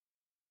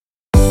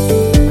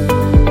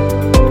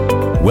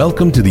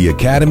Welcome to the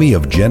Academy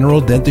of General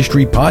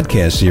Dentistry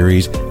podcast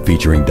series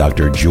featuring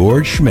Dr.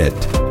 George Schmidt.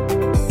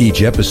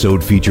 Each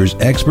episode features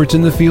experts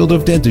in the field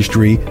of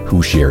dentistry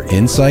who share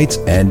insights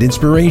and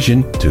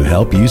inspiration to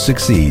help you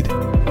succeed.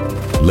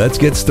 Let's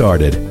get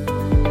started.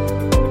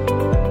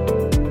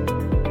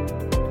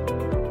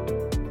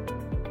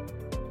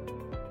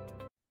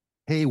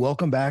 Hey,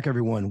 welcome back,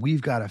 everyone.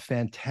 We've got a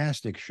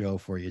fantastic show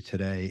for you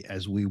today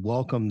as we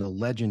welcome the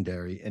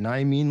legendary, and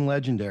I mean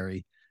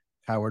legendary,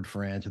 Howard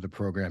Farran to the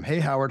program.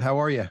 Hey, Howard,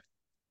 how are you?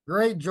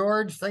 Great,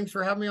 George. Thanks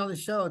for having me on the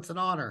show. It's an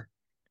honor.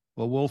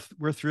 Well,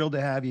 we're thrilled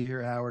to have you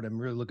here, Howard. I'm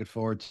really looking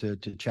forward to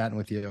chatting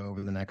with you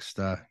over the next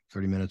 30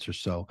 minutes or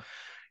so.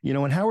 You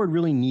know, and Howard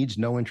really needs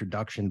no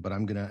introduction, but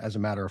I'm going to, as a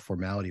matter of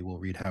formality, we'll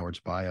read Howard's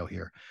bio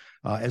here.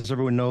 As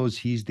everyone knows,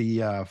 he's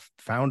the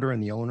founder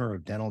and the owner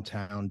of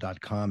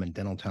Dentaltown.com and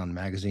Dentaltown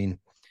magazine.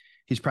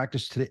 He's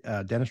practiced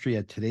dentistry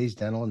at Today's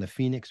Dental in the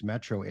Phoenix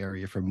metro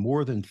area for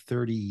more than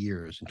 30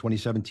 years. In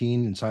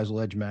 2017,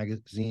 Incisal Edge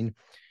magazine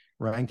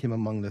ranked him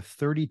among the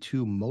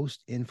 32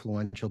 most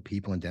influential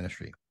people in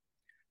dentistry.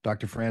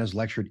 Dr. Farran has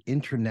lectured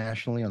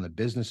internationally on the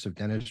business of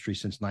dentistry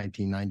since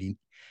 1990,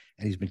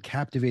 and he's been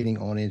captivating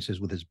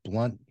audiences with his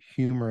blunt,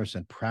 humorous,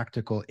 and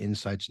practical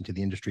insights into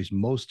the industry's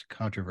most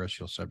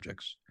controversial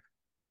subjects.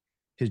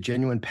 His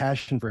genuine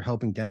passion for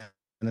helping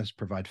dentists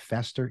provide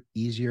faster,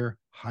 easier,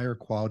 higher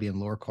quality, and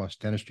lower cost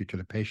dentistry to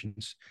their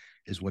patients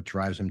is what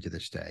drives him to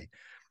this day.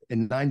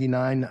 In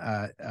 '99,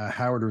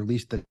 Howard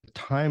released the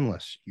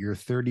timeless Your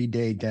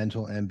 30-Day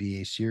Dental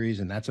MBA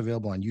series, and that's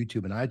available on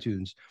YouTube and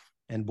iTunes.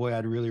 And boy,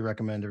 I'd really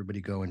recommend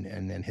everybody go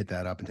and hit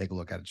that up and take a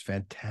look at it. It's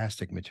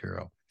fantastic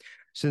material.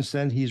 Since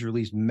then, he's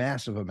released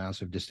massive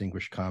amounts of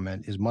distinguished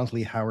content. His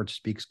monthly Howard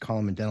Speaks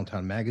column in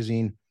Dentaltown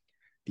magazine,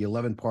 the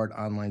 11-part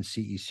online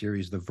CE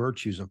series, The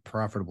Virtues of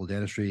Profitable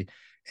Dentistry,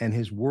 and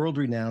his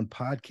world-renowned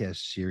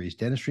podcast series,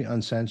 Dentistry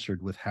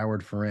Uncensored with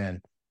Howard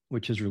Farran,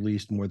 which has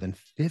released more than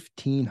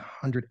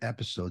 1,500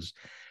 episodes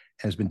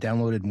and has been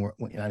downloaded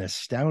an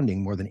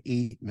astounding more than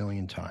 8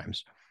 million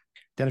times.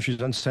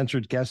 Dentistry's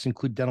Uncensored guests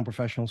include dental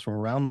professionals from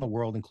around the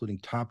world, including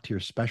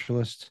top-tier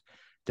specialists,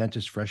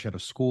 dentists fresh out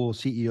of school,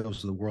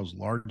 CEOs of the world's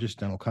largest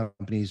dental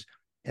companies,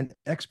 and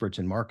experts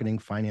in marketing,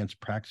 finance,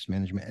 practice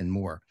management, and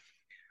more.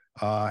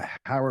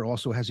 Howard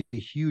also has a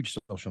huge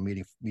social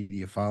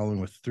media following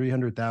with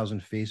 300,000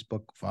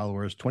 Facebook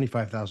followers,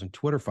 25,000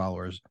 Twitter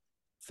followers,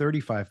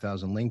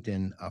 35,000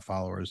 LinkedIn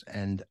followers,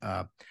 and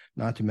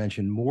not to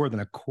mention more than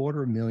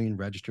 250,000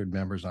 registered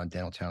members on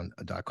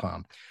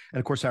Dentaltown.com. And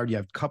of course, Howard, you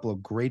have a couple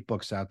of great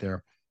books out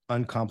there,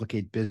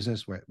 Uncomplicated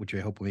Business, which I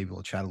hope maybe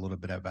we'll chat a little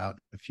bit about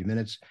in a few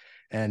minutes.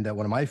 And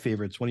one of my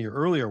favorites, one of your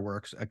earlier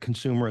works, A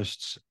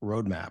Consumerist's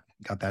Roadmap.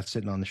 Got that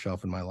sitting on the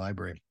shelf in my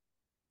library.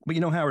 But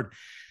you know, Howard,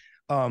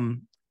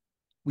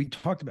 we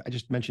talked about, I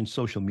just mentioned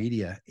social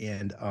media,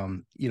 and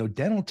you know,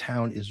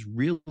 Dentaltown is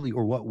really,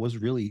 or what was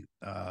really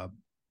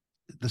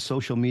the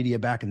social media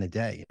back in the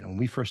day. You know, when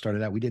we first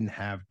started out, we didn't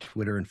have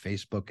Twitter and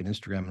Facebook and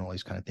Instagram and all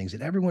these kind of things,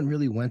 and everyone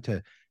really went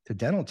to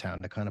Dentaltown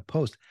to kind of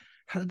post.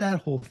 How did that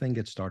whole thing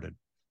get started?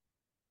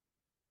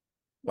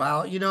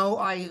 Well, you know,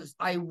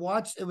 I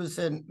watched, it was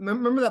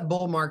remember that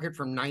bull market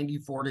from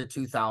 94 to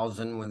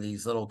 2000 when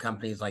these little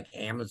companies like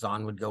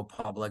Amazon would go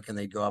public and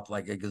they'd go up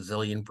like a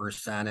gazillion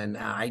percent. And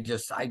I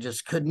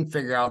just couldn't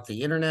figure out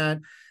the internet.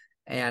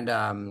 And,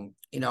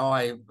 you know,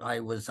 I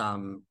was,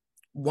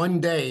 one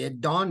day it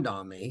dawned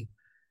on me,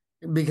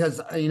 because,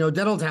 you know,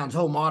 Dentaltown's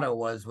whole motto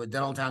was, with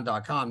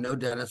Dentaltown.com, no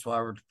dentist will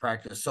ever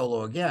practice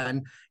solo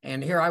again.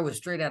 And here I was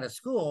straight out of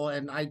school,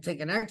 and I take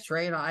an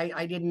x-ray, and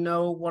I didn't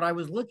know what I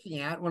was looking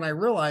at when I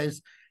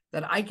realized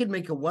that I could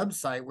make a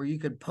website where you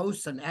could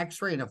post an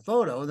x-ray and a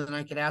photo. Then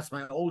I could ask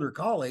my older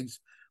colleagues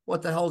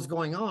what the hell's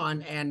going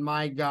on. And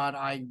my God,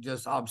 I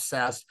just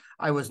obsessed.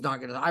 I was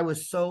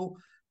so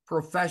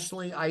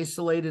professionally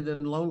isolated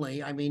and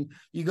lonely. I mean,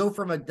 you go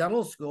from a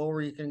dental school where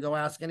you can go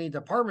ask any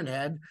department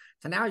head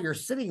to now you're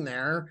sitting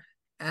there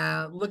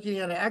looking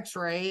at an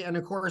x-ray. And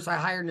of course, I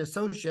hired an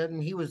associate,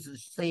 and he was the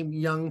same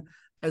young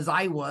as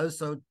I was.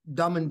 So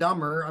Dumb and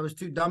Dumber. I was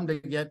too dumb to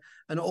get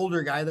an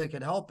older guy that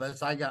could help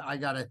us. I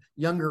got a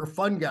younger,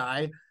 fun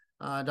guy,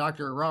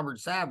 Dr.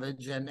 Robert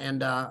Savage. And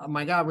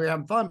my God, we were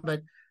having fun.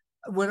 But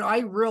when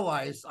I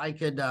realized I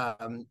could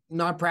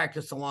not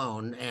practice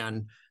alone,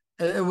 and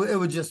it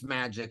was just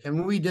magic. And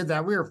when we did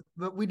that,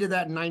 we did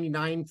that in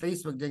 99.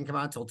 Facebook didn't come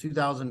out until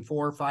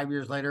 2004, 5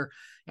 years later.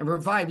 And for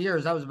 5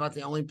 years, that was about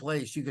the only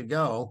place you could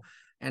go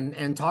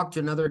and talk to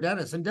another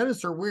dentist. And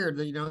dentists are weird.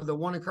 You know, the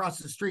one across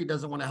the street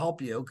doesn't want to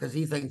help you because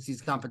he thinks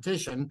he's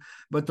competition,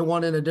 but the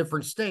one in a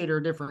different state or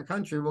a different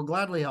country will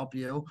gladly help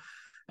you.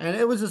 And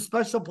it was a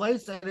special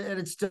place, and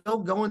it's still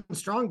going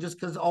strong just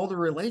because all the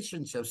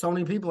relationships, so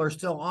many people are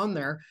still on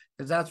there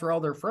because that's where all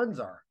their friends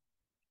are.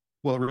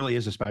 Well, it really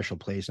is a special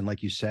place. And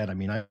like you said, I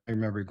mean, I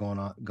remember going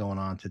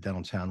on to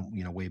Dentaltown,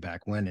 you know, way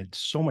back when. It's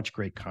so much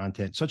great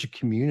content, such a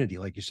community,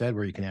 like you said,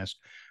 where you can ask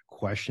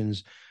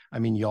questions. I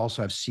mean, you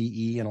also have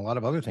CE and a lot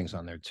of other things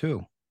on there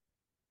too.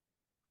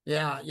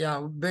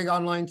 Yeah. Big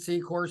online C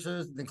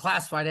courses, the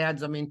classified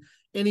ads. I mean,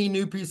 any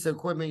new piece of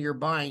equipment you're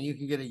buying, you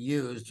can get it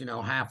used,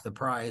 half the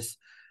price.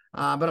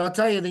 But I'll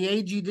tell you, the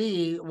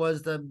AGD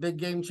was the big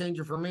game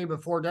changer for me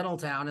before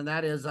Dentaltown, and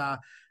that is,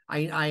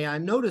 I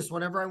noticed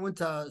whenever I went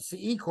to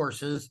CE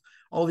courses,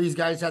 all these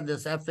guys had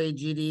this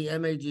FAGD,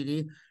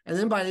 MAGD, and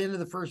then by the end of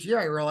the first year,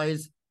 I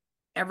realized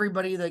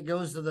everybody that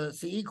goes to the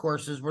CE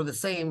courses were the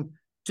same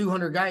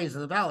 200 guys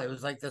in the valley. It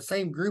was like the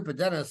same group of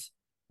dentists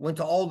went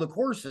to all the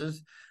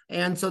courses.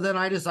 And so then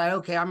I decided,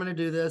 okay, I'm going to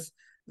do this.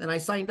 Then I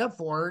signed up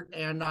for it,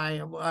 and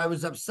I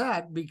was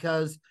upset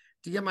because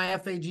to get my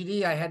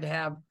FAGD, I had to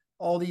have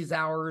all these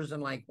hours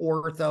and like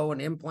ortho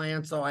and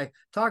implants. So I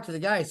talked to the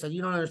guy. I said,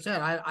 you don't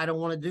understand. I don't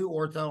want to do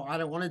ortho. I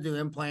don't want to do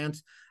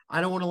implants.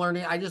 I don't want to learn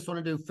it. I just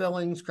want to do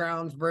fillings,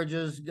 crowns,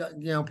 bridges,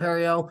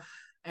 perio.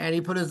 And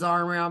he put his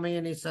arm around me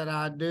and he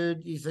said,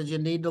 dude, he said, you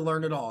need to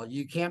learn it all.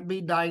 You can't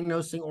be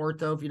diagnosing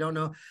ortho if you don't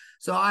know.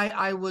 So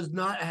I was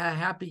not a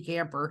happy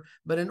camper,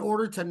 but in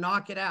order to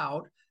knock it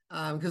out,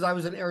 because I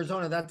was in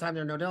Arizona at that time,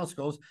 there were no dental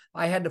schools,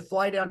 I had to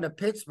fly down to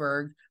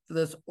Pittsburgh for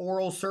this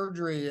oral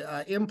surgery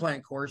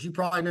implant course. You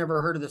probably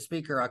never heard of the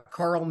speaker,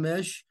 Carl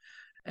Mish.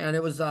 And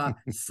it was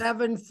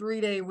 7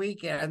 3-day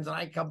weekends, and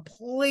I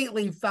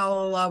completely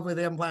fell in love with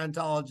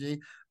implantology.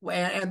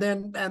 And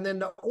then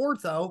the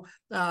ortho,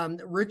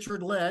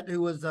 Richard Litt,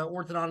 who was the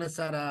orthodontist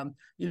at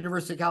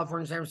University of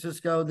California, San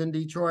Francisco, then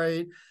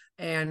Detroit,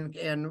 and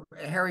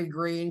Harry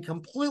Green,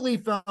 completely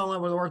fell in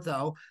love with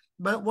ortho.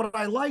 But what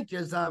I liked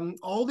is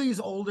all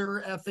these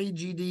older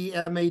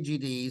FAGD,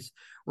 MAGDs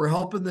were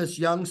helping this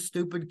young,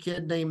 stupid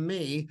kid named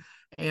me.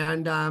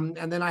 And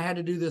then I had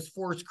to do this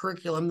forced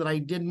curriculum that I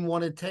didn't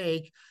want to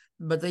take,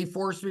 but they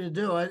forced me to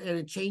do it, and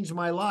it changed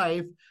my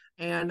life.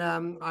 And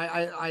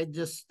I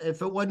just,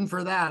 if it wasn't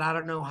for that, I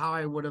don't know how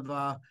I would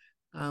have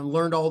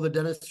learned all the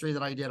dentistry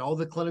that I did. All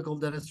the clinical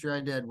dentistry I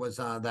did was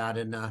that.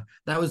 And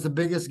that was the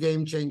biggest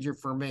game changer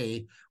for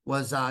me,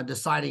 was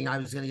deciding I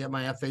was going to get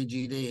my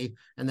FAGD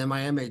and then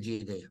my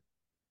MAGD.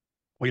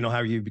 Well,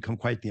 how you've become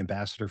quite the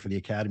ambassador for the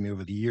Academy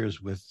over the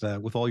years with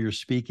all your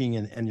speaking,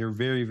 and you're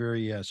very,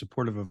 very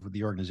supportive of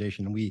the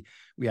organization. And we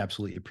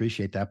absolutely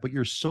appreciate that. But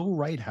you're so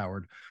right,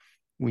 Howard,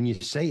 when you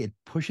say it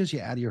pushes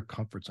you out of your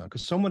comfort zone,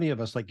 because so many of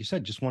us, like you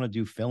said, just want to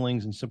do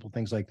fillings and simple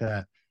things like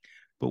that.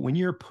 But when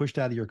you're pushed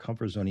out of your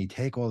comfort zone, you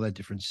take all that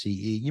different CE,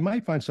 you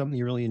might find something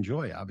you really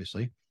enjoy,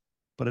 obviously.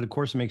 But it, of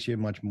course, makes you a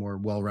much more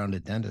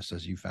well-rounded dentist,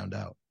 as you found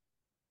out.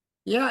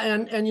 Yeah,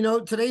 and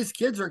today's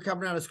kids are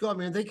coming out of school. I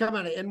mean, if they come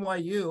out of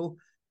NYU,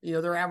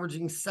 they're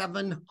averaging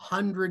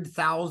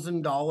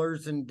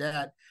 $700,000 in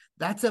debt.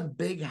 That's a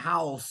big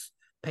house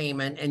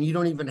payment, and you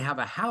don't even have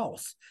a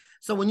house.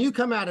 So when you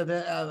come out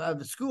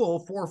of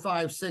school, $400,000,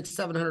 $500,000,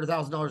 $600,000,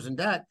 $700,000 in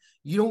debt,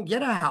 you don't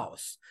get a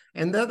house.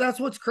 And that's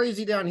what's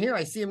crazy down here.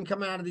 I see them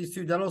coming out of these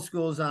two dental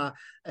schools,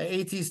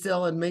 AT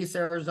Still in Mesa,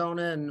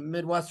 Arizona, and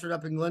Midwestern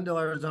up in Glendale,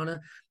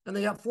 Arizona, and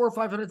they got $400,000 or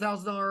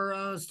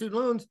 $500,000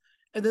 student loans,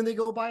 and then they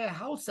go buy a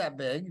house that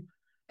big.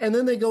 And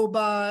then they go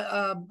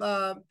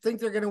think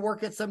they're going to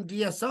work at some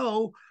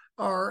DSO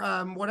or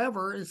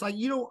whatever. It's like,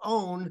 you don't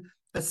own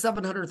a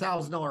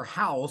 $700,000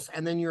 house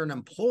and then you're an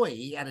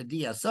employee at a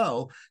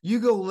DSO. You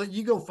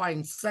go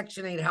find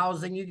Section 8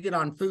 housing. You get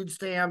on food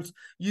stamps.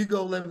 You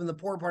go live in the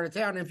poor part of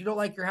town. And if you don't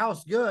like your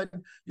house, good,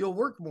 you'll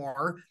work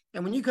more.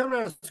 And when you come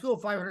out of school,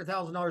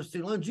 $500,000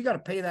 student loans, you got to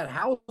pay that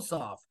house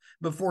off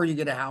before you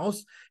get a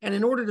house. And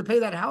in order to pay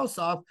that house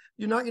off,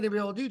 you're not going to be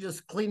able to do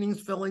just cleanings,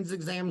 fillings,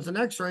 exams, and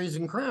x-rays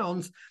and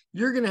crowns.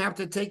 You're going to have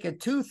to take a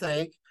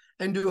toothache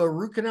and do a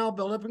root canal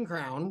buildup and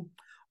crown,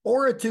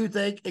 or a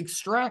toothache,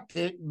 extract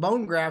it,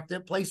 bone graft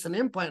it, place an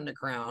implant in the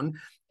crown.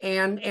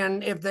 And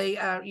if they,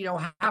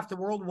 half the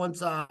world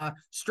wants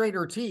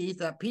straighter teeth,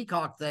 that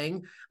peacock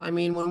thing. I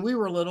mean, when we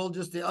were little,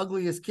 just the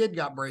ugliest kid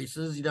got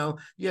braces.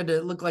 You had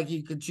to look like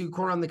you could chew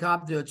corn on the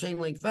cob to a chain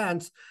link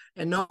fence,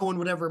 and no one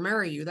would ever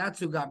marry you. That's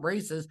who got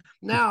braces.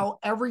 Now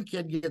every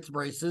kid gets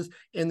braces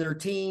in their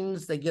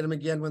teens. They get them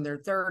again when they're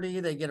 30.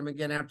 They get them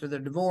again after they're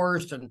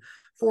divorced, and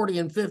 40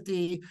 and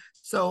 50.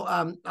 So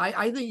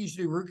I think you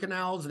should do root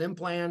canals and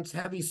implants,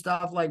 heavy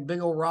stuff like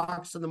big old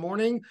rocks in the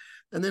morning,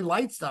 and then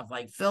light stuff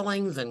like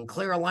fillings and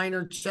clear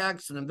aligner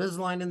checks and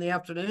Invisalign in the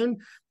afternoon.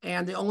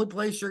 And the only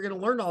place you're going to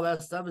learn all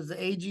that stuff is the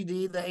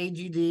AGD, the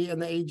AGD,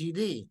 and the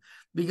AGD.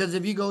 Because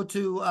if you go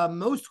to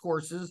most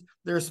courses,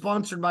 they're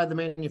sponsored by the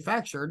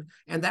manufacturer,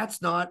 and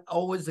that's not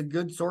always a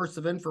good source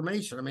of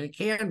information. I mean, it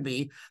can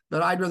be,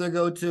 but I'd rather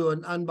go to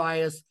an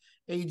unbiased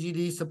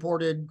AGD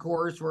supported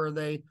course where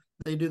they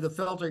do the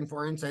filtering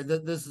for you and say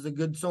that this is a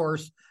good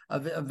source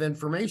of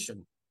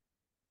information.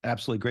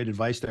 Absolutely great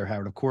advice there,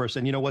 Howard, of course.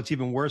 And what's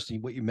even worse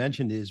than what you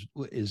mentioned is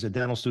a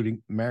dental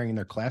student marrying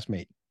their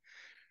classmate,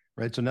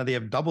 right? So now they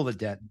have double the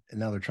debt, and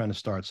now they're trying to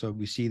start. So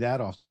we see that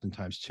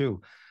oftentimes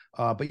too.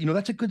 But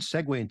that's a good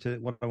segue into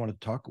what I want to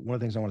talk. One of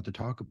the things I wanted to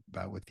talk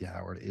about with you,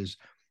 Howard, is,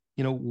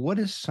 what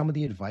is some of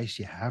the advice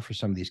you have for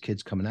some of these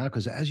kids coming out?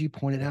 Because as you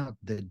pointed out,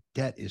 the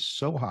debt is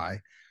so high,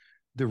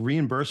 the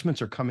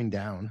reimbursements are coming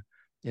down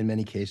in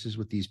many cases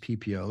with these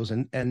PPOs,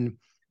 and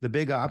the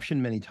big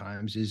option many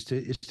times is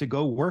to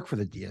go work for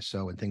the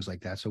DSO and things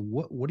like that. So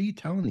what are you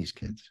telling these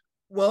kids?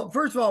 Well,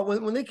 first of all,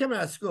 when they come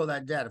out of school,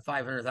 that debt of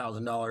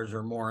 $500,000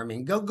 or more, I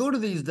mean, go to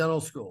these dental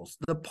schools.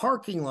 The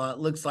parking lot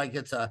looks like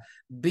it's a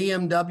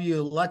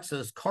BMW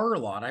Lexus car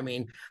lot. I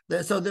mean,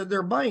 so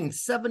they're buying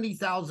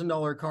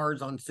 $70,000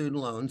 cars on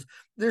student loans.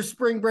 There's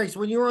spring breaks.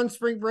 When you were on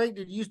spring break,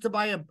 did you used to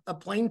buy a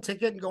plane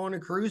ticket and go on a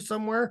cruise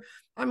somewhere?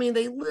 I mean,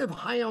 they live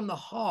high on the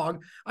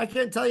hog. I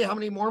can't tell you how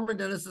many Mormon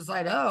dentists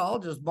decide, oh, I'll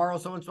just borrow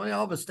someone's money. I'll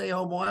have a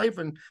stay-home wife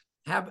and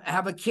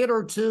have a kid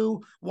or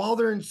two while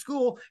they're in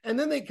school, and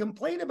then they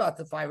complain about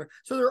the fiber.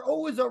 So they're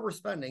always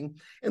overspending.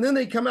 And then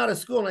they come out of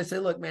school and I say,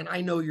 look, man,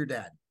 I know your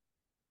dad.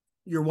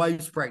 Your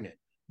wife's pregnant.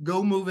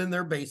 Go move in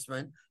their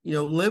basement,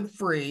 live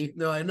free.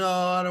 They're like, no,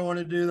 I don't want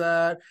to do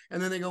that.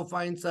 And then they go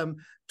find some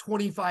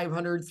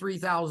 2,500,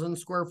 3,000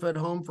 square foot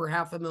home for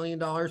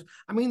 $500,000.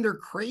 I mean, they're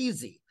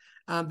crazy.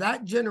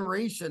 That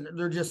generation,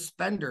 they're just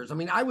spenders. I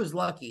mean, I was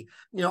lucky.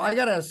 I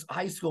got out of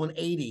high school in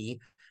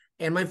 80.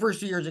 And my first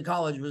 2 years of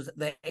college was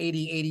the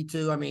 80,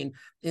 82. I mean,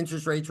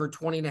 interest rates were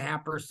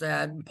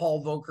 20.5%.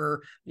 Paul Volcker,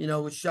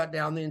 was shut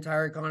down the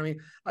entire economy.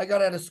 I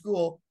got out of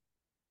school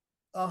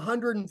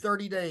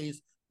 130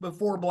 days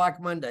before Black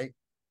Monday.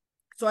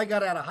 So I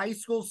got out of high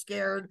school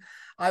scared.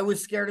 I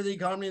was scared of the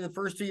economy in the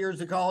first 2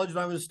 years of college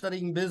when I was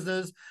studying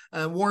business.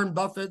 Warren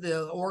Buffett,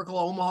 the Oracle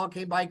Omaha,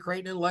 came by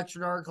Creighton and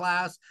lectured our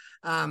class.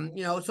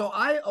 So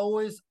I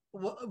always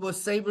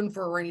was saving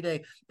for a rainy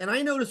day. And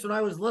I noticed when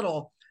I was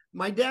little,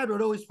 my dad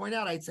would always point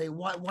out, I'd say,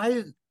 why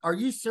are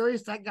you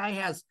serious? That guy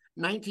has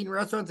 19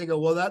 restaurants. They go,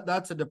 well,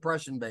 that's a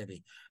depression,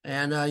 baby.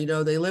 And,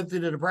 they lived through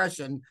the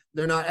depression.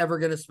 They're not ever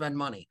going to spend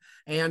money.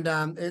 And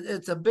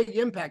it's a big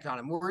impact on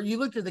them. Where you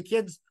looked at the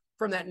kids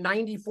from that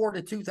 94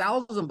 to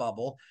 2000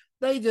 bubble,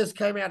 they just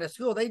came out of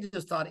school. They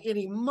just thought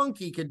any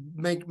monkey could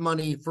make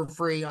money for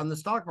free on the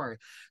stock market.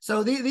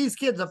 So these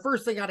kids, the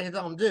first thing I'd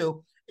tell them to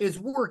do is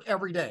work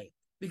every day.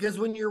 Because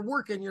when you're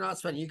working, you're not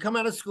spending. You come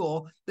out of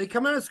school, they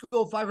come out of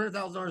school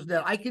 $500,000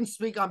 debt. I can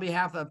speak on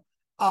behalf of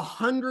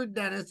 100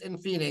 dentists in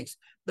Phoenix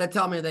that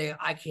tell me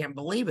I can't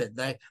believe it.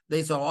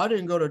 They said, I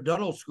didn't go to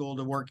dental school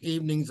to work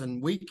evenings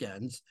and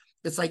weekends.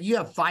 It's like you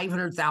have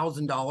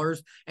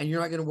 $500,000 and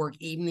you're not going to work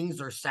evenings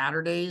or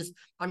Saturdays.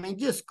 I mean,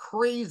 just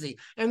crazy.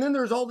 And then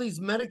there's all these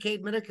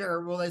Medicaid,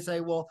 Medicare, where they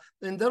say, well,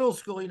 in dental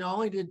school, I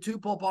only did 2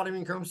 pulpotomy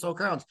and chromosome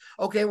crowns.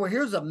 Okay, well,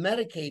 here's a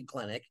Medicaid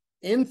clinic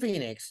in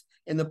Phoenix,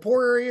 in the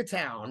poor area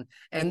town,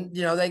 and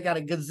they got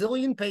a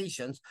gazillion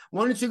patients.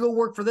 Why don't you go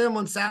work for them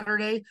on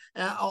Saturday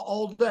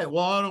all day?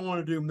 Well, I don't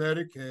want to do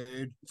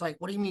Medicaid. It's like,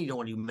 what do you mean you don't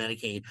want to do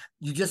Medicaid?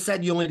 You just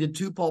said you only did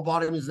 2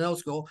 pulpotomies in dental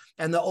school,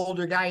 and the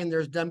older guy in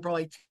there's done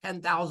probably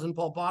 10,000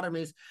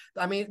 pulpotomies.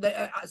 I mean,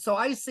 so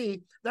I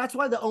see that's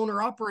why the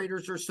owner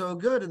operators are so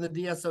good and the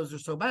DSOs are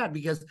so bad,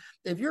 because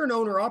if you're an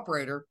owner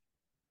operator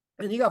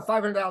and you got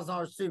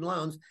 $500,000 student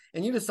loans,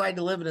 and you decide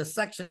to live in a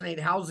Section 8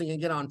 housing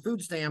and get on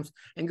food stamps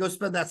and go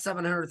spend that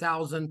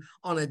 $700,000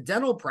 on a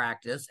dental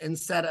practice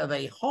instead of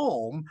a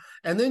home,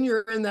 and then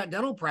you're in that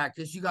dental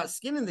practice, you got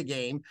skin in the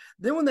game.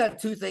 Then when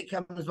that toothache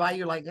comes by,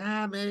 you're like,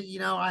 man,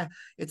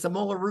 it's a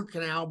molar root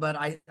canal, but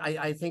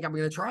I think I'm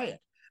going to try it.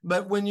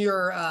 But when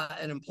you're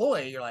an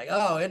employee, you're like,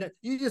 oh, and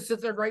you just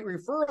sit there and write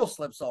referral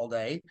slips all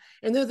day.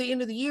 And then at the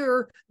end of the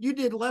year, you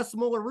did less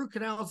molar root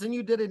canals than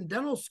you did in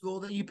dental school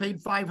that you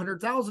paid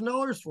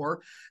 $500,000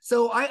 for.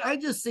 So I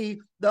just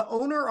see the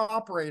owner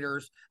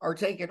operators are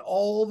taking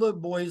all the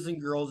boys and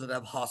girls that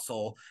have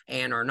hustle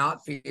and are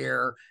not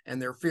fear,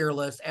 and they're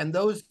fearless. And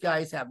those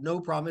guys have no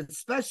problem,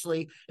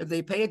 especially if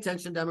they pay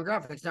attention to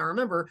demographics. Now,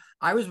 remember,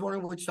 I was born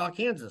in Wichita,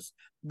 Kansas.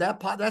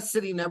 That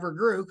city never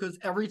grew because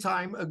every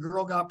time a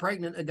girl got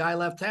pregnant, a guy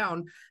left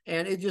town,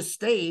 and it just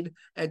stayed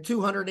at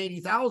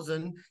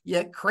 280,000.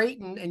 Yet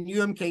Creighton and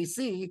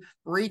UMKC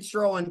reached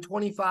throwing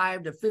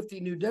 25 to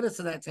 50 new dentists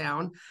in that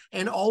town,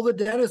 and all the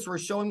dentists were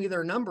showing me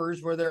their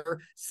numbers where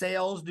their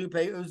sales do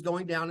pay, it was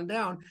going down and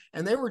down.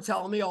 And they were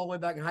telling me all the way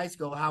back in high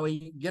school,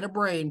 Howie, get a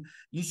brain,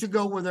 you should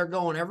go where they're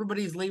going.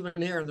 Everybody's leaving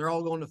here and they're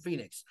all going to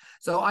Phoenix.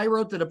 So I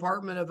wrote the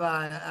Department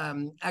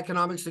of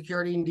Economic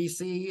Security in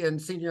DC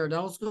and senior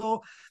dental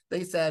school.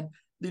 They said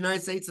the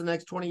United States in the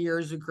next 20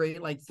 years would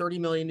create like 30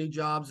 million new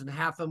jobs, and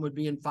half of them would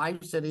be in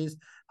 5 cities.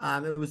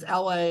 It was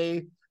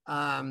LA,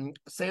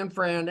 San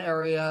Fran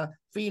area,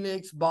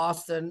 Phoenix,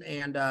 Boston,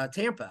 and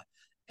Tampa.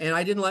 And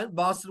I didn't let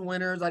Boston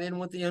Winters. I didn't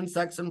want the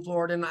insects in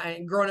Florida.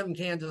 And growing up in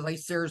Kansas, I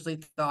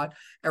seriously thought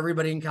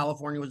everybody in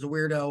California was a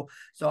weirdo.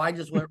 So I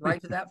just went right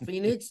to that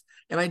Phoenix,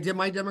 and I did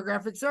my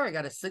demographics there. I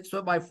got a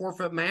 6-foot by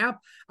 4-foot map.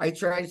 I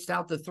traced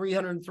out the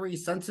 303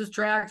 census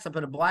tracts. I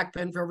put a black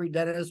pen for every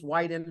dentist,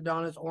 white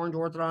endodontist, orange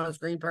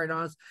orthodontist, green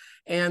periodontist,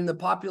 and the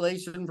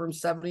population from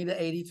 70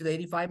 to 80 to the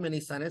 85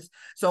 mini-sentence.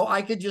 So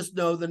I could just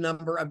know the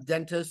number of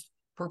dentists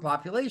per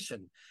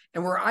population.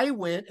 And where I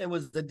went, it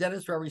was the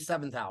dentist for every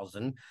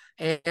 7,000.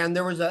 And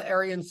there was an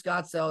area in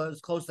Scottsdale that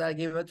was close to that. I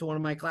gave it to one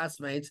of my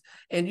classmates.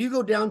 And you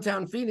go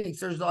downtown Phoenix,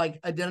 there's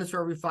like a dentist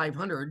for every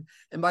 500.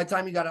 And by the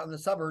time you got out in the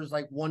suburbs,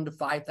 like 1 to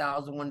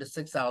 5,000, 1 to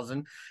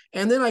 6,000.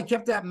 And then I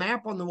kept that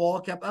map on the wall,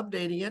 kept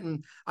updating it.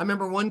 And I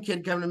remember one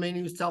kid coming to me and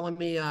he was telling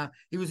me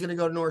he was going to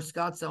go to North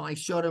Scottsdale. I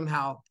showed him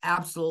how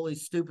absolutely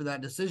stupid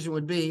that decision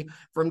would be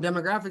from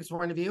demographics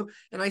point of view.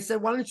 And I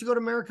said, why don't you go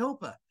to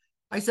Maricopa?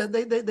 I said,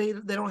 they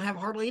don't have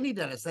hardly any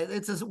dentists.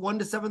 It's a 1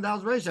 to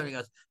 7,000 ratio. And he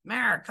goes,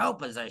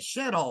 Maricopa's a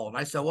shithole. And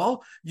I said,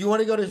 well, you want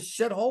to go to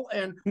shithole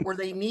and where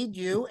they need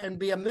you and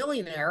be a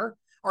millionaire?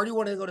 Or do you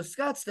want to go to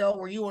Scottsdale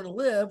where you want to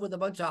live with a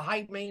bunch of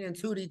high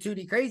maintenance,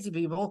 hooty crazy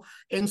people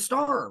and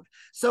starve?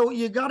 So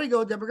you got to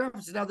go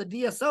demographics. Now the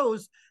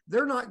DSOs,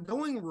 they're not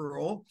going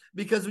rural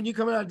because when you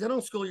come out of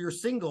dental school, you're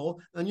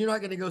single and you're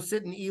not going to go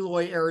sit in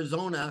Eloy,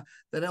 Arizona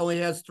that only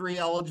has 3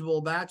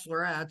 eligible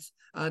bachelorettes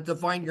to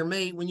find your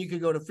mate when you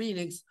could go to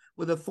Phoenix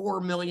with a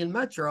 4 million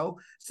metro.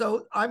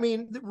 So, I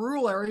mean, the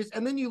rural areas.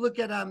 And then you look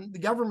at the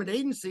government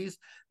agencies,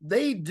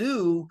 they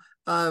do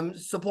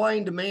supply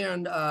and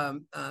demand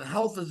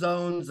health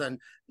zones and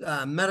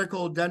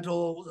medical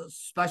dental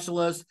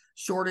specialists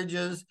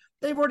shortages.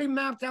 They've already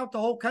mapped out the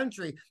whole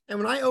country. And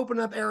when I open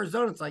up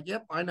Arizona, it's like,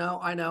 yep, I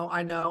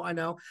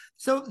know.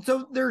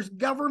 So there's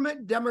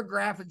government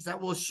demographics that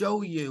will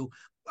show you.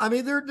 I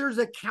mean, there's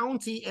a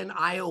county in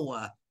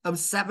Iowa of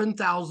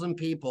 7,000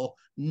 people,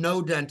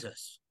 no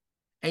dentists.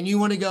 And you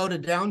want to go to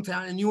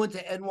downtown and you went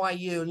to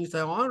NYU and you say,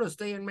 well, I want to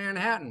stay in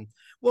Manhattan.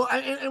 Well,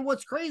 and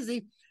what's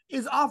crazy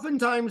is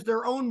oftentimes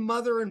their own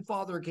mother and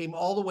father came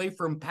all the way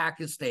from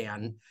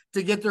Pakistan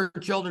to get their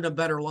children a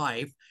better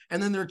life.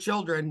 And then their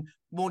children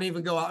won't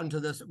even go out into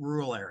this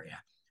rural area.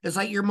 It's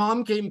like your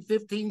mom came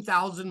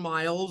 15,000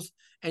 miles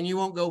and you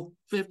won't go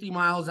 50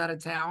 miles out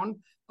of town.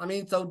 I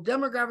mean, so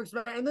demographics.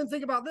 And then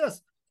think about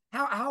this.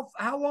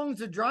 How long is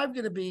the drive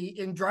going to be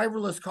in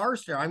driverless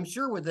cars there? I'm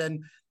sure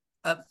within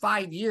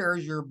 5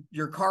 years,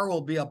 your car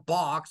will be a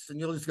box and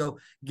you'll just go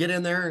get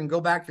in there and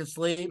go back to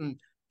sleep and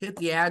hit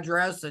the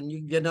address and you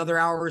can get another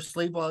hour of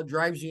sleep while it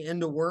drives you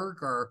into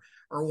work or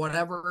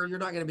whatever. You're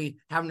not going to be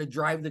having to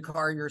drive the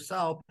car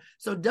yourself.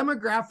 So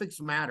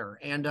demographics matter.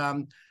 And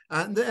the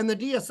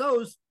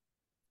DSOs,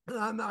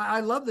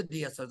 I love the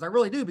DSOs. I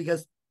really do,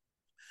 because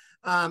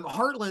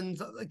Heartland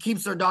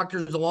keeps their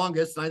doctors the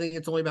longest. And I think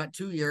it's only about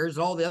 2 years.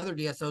 All the other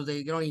DSOs,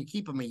 they don't even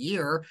keep them a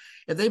year.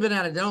 If they've been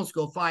out of dental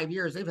school 5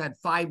 years, they've had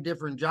 5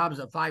 different jobs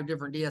at 5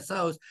 different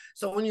DSOs.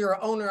 So when you're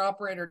an owner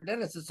operator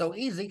dentist, it's so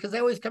easy because they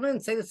always come in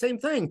and say the same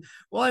thing.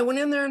 Well, I went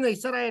in there and they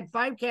said I had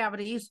 5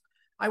 cavities.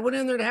 I went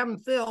in there to have them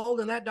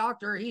filled, and that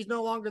doctor, he's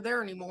no longer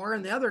there anymore.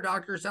 And the other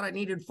doctor said I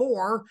needed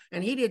 4,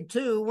 and he did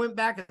 2, went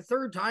back a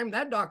 3rd time.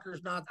 That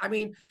doctor's not, I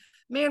mean,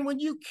 man, when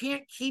you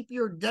can't keep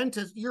your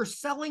dentist, you're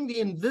selling the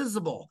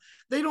invisible.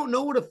 They don't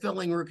know what a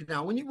filling root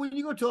canal. When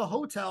you go to a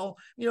hotel,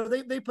 you know,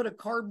 they put a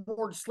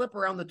cardboard slip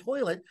around the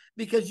toilet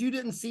because you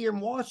didn't see him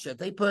wash it.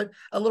 They put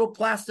a little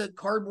plastic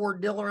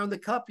cardboard deal around the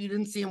cup. You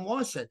didn't see him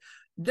wash it.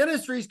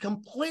 Dentistry is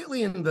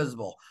completely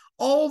invisible.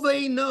 All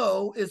they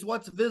know is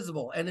what's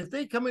visible. And if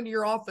they come into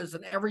your office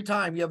and every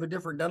time you have a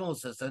different dental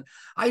assistant,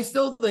 I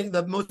still think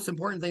the most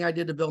important thing I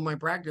did to build my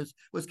practice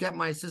was kept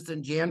my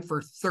assistant Jan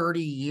for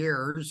 30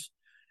 years.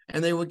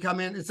 And they would come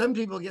in, and some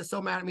people get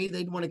so mad at me,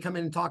 they'd want to come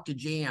in and talk to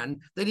Jan.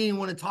 They didn't even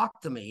want to talk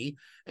to me.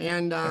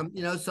 And,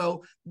 you know,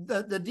 so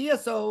the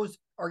DSOs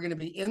are going to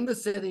be in the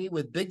city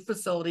with big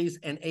facilities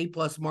and A+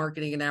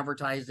 marketing and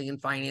advertising and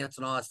finance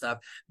and all that stuff,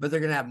 but they're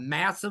going to have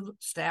massive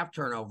staff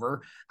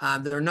turnover.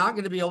 They're not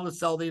going to be able to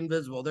sell the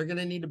invisible. They're going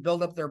to need to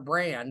build up their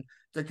brand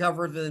to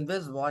cover the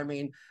invisible. I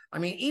mean,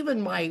 even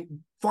my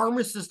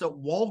pharmacist at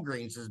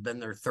Walgreens has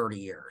been there 30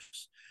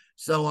 years.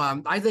 So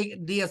I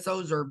think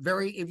DSOs are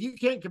if you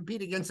can't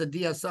compete against a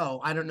DSO,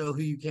 I don't know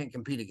who you can't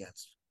compete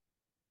against.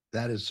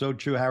 That is so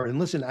true, Howard. And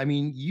listen, I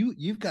mean,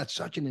 you've got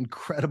such an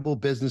incredible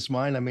business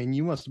mind. I mean,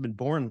 you must have been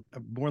born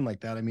like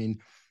that. I mean,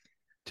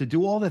 to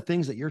do all the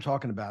things that you're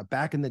talking about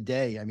back in the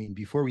day, I mean,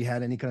 before we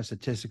had any kind of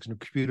statistics and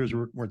computers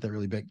weren't that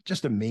really big,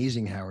 just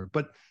amazing, Howard.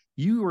 But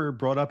you were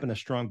brought up in a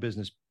strong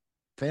business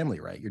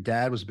family, right? Your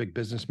dad was a big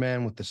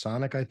businessman with the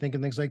Sonic, I think,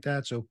 and things like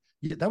that. So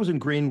that was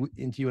ingrained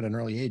into you at an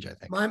early age, I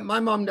think. My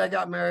mom and dad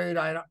got married.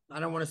 I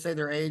don't want to say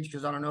their age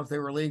because I don't know if they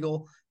were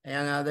legal.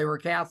 And they were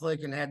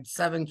Catholic and had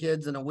 7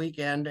 kids in a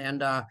weekend.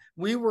 And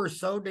we were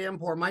so damn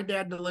poor. My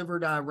dad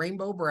delivered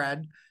rainbow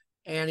bread,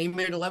 and he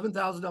made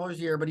 $11,000 a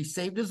year, but he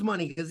saved his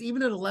money because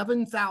even at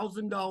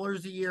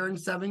 $11,000 a year and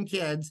 7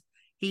 kids,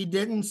 he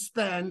didn't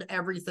spend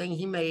everything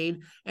he made,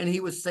 and he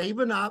was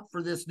saving up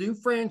for this new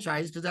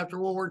franchise because after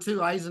World War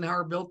II,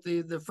 Eisenhower built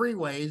the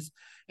freeways,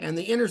 and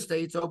the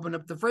interstates opened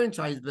up the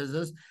franchise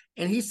business.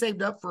 And he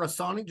saved up for a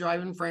Sonic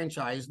drive-in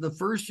franchise. The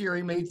first year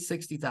he made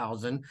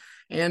 60,000,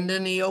 and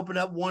then he opened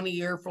up one a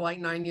year for like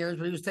 9 years.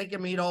 But he was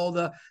taking me to all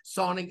the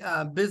Sonic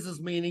business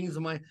meetings,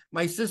 and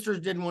my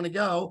sisters didn't want to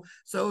go,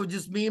 so it was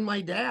just me and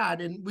my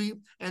dad.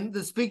 And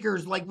the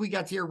speakers, like we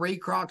got to hear Ray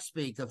Kroc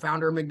speak, the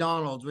founder of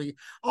McDonald's.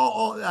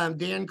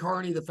 Dan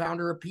Carney, the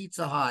founder of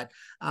Pizza Hut.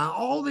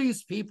 All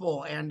these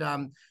people,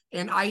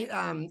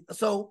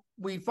 so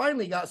we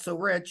finally got so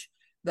rich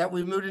that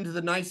we moved into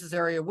the nicest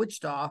area of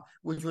Wichita,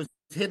 which was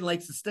Hidden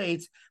Lakes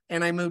Estates,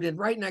 and I moved in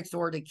right next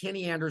door to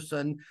Kenny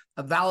Anderson,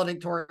 a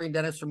valedictorian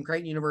dentist from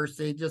Creighton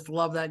University. Just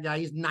love that guy.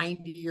 He's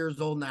 90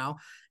 years old now,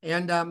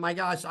 and my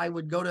gosh, I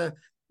would go to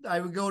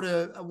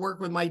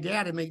work with my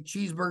dad and make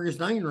cheeseburgers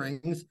and onion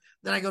rings.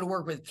 Then I go to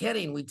work with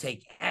Kenny, and we'd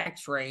take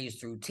x-rays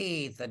through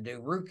teeth and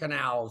do root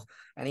canals.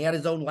 And he had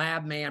his own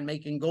lab man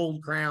making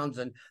gold crowns.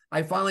 And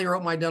I finally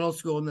wrote my dental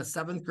school in the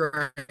 7th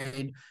grade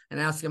and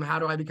asked him, how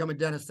do I become a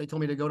dentist? They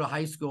told me to go to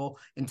high school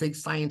and take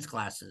science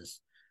classes.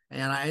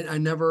 And I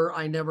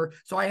never,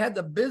 so I had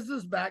the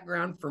business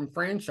background from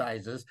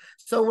franchises.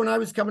 So when I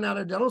was coming out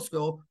of dental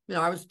school,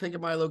 I was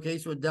picking my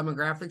location with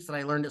demographics that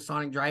I learned at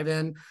Sonic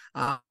Drive-In.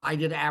 I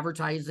did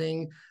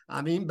advertising.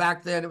 I mean,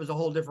 back then it was a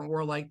whole different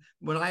world. Like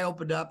when I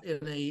opened up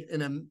in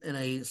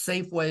a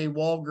Safeway,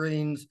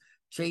 Walgreens,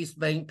 Chase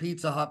Bank,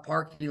 Pizza Hut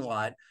parking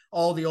lot,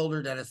 all the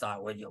older dentists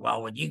thought, would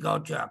you go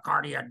to a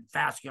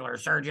cardiovascular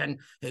surgeon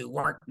who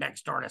worked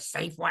next door to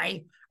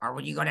Safeway, or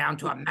would you go down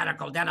to a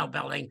medical dental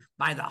building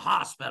by the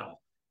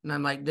hospital? And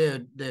I'm like,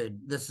 dude,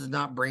 this is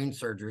not brain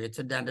surgery. It's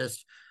a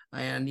dentist.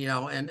 But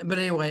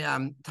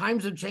anyway,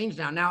 times have changed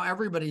now. Now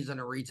everybody's in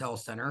a retail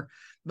center,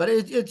 but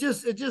it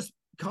just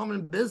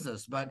common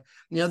business. But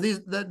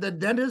the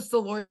dentists, the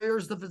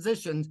lawyers, the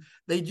physicians,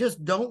 they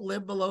just don't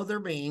live below their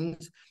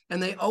means,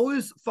 and they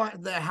always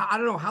find that, I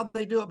don't know how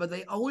they do it, but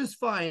they always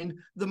find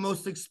the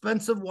most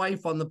expensive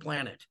wife on the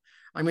planet.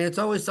 I mean, it's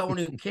always someone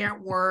who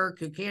can't work,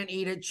 who can't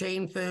eat at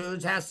chain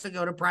foods, has to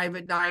go to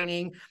private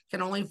dining,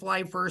 can only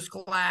fly first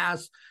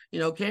class,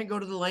 can't go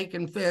to the lake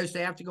and fish.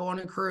 They have to go on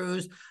a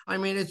cruise. I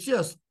mean,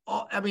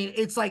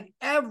 it's like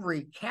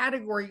every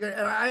category.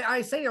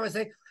 I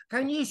say,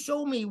 can you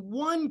show me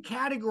one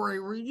category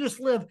where you just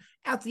live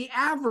at the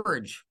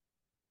average?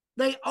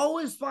 They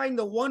always find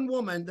the one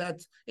woman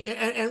that's,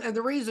 and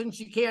the reason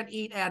she can't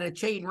eat at a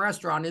chain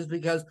restaurant is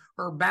because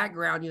her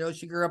background,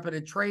 she grew up in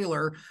a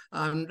trailer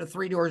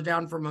 3 doors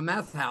down from a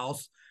meth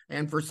house.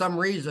 And for some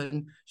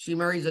reason, she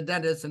marries a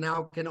dentist and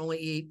now can only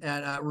eat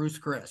at Ruth's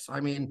Chris.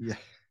 I mean, yeah.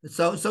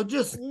 So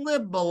just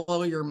live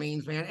below your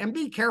means, man, and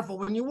be careful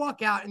when you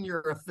walk out and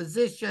you're a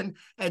physician,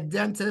 a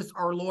dentist,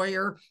 or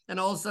lawyer, and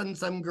all of a sudden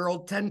some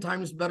girl 10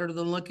 times better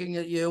than looking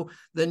at you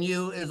than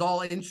you is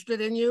all interested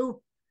in you.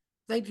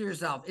 Think to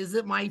yourself, is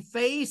it my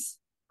face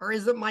or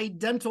is it my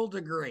dental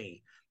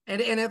degree?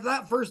 And if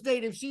that first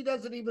date, if she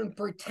doesn't even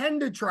pretend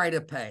to try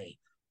to pay,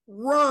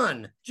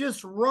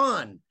 just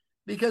run.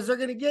 Because they're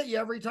going to get you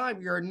every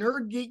time. You're a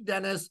nerd geek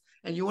dentist,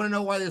 and you want to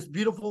know why this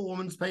beautiful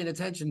woman's paying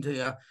attention to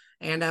you.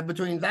 And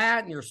between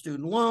that and your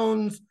student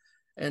loans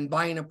and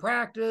buying a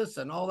practice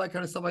and all that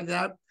kind of stuff like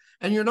that,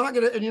 and you're not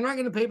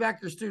going to pay back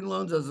your student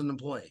loans as an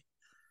employee.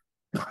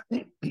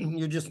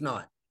 You're just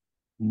not.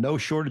 No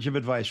shortage of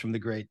advice from the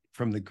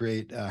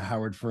great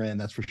Howard Farran,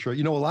 that's for sure.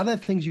 A lot of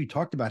the things you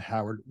talked about,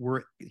 Howard,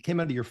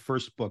 came out of your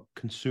first book,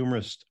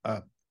 Consumerist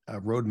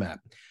Roadmap.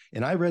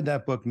 And I read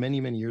that book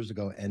many, many years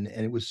ago, and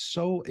it was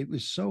so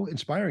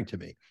inspiring to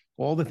me.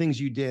 All the things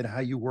you did, how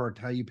you worked,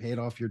 how you paid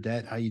off your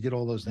debt, how you did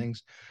all those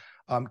things.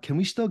 Can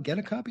we still get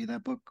a copy of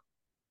that book?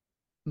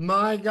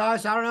 My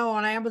gosh, I don't know,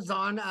 on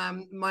Amazon.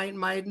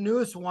 My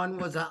newest one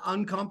was an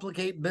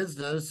Uncomplicate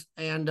Business,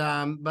 and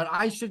but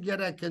I should get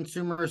a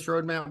Consumerist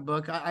Roadmap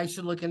book. I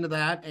should look into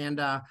that. And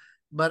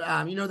but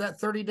that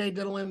 30-day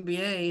dental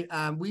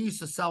MBA, we used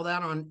to sell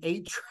that on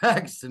 8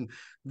 tracks and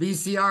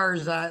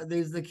VCRs.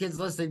 The kids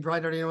listening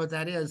probably don't even know what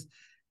that is.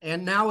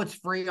 And now it's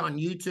free on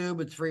YouTube.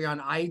 It's free on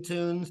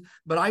iTunes.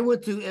 But I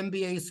went to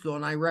MBA school,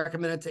 and I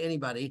recommend it to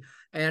anybody.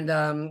 And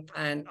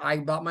I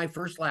bought my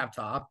first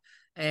laptop.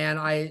 And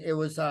it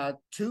was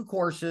 2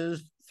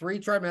 courses, 3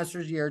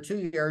 trimesters a year,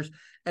 2 years.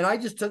 And I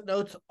just took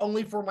notes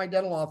only for my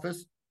dental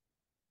office.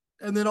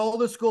 And then all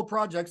the school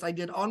projects I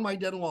did on my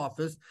dental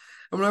office.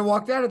 And when I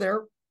walked out of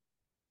there,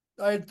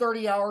 I had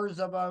 30 hours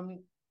of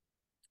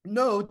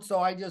notes. So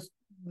I just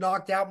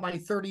knocked out my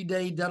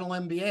 30-day dental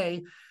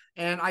MBA.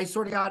 And I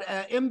sort of got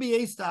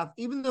MBA stuff,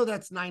 even though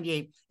that's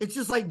 98, it's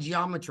just like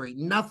geometry.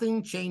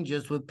 Nothing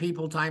changes with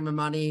people, time, and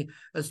money,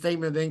 a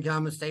statement of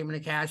income, a statement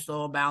of cash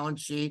flow, a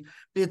balance sheet.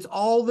 It's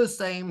all the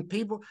same.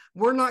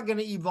 We're not going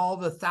to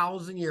evolve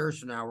 1,000 years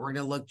from now. We're going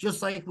to look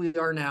just like we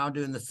are now,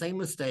 doing the same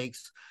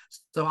mistakes.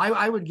 So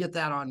I would get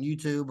that on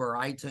YouTube or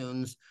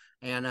iTunes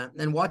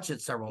and watch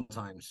it several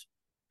times.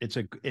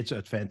 It's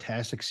a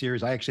fantastic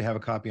series. I actually have a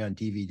copy on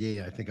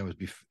DVD. I think I was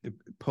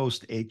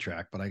post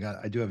 8-track, but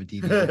I do have a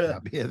DVD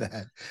copy of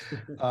that.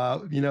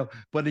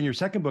 But in your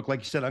second book, like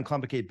you said,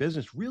 Uncomplicated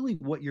Business, really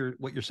what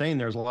you're saying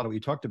there is a lot of what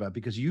you talked about,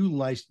 because you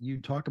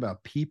talk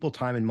about people,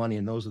 time, and money,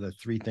 and those are the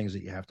three things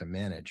that you have to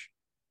manage.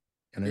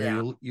 And I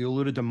know you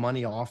alluded to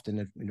money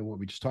often, what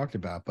we just talked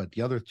about, but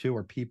the other two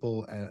are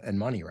people and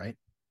money, right?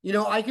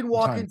 I can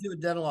walk into a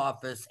dental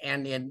office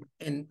and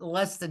in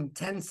less than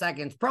 10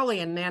 seconds,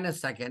 probably a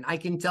nanosecond, I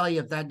can tell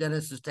you if that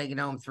dentist is taking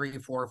home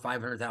 $300,000,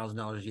 $400,000,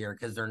 $500,000 a year,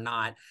 because they're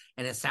not.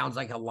 And it sounds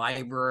like a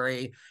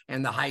library,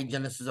 and the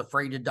hygienist is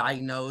afraid to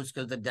diagnose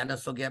because the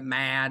dentist will get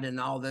mad and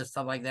all this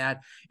stuff like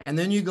that. And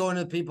then you go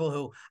into people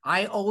who,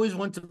 I always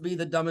want to be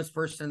the dumbest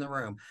person in the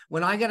room.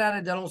 When I got out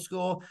of dental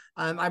school,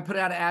 I put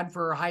out an ad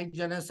for a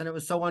hygienist, and it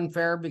was so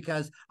unfair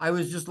because I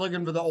was just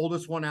looking for the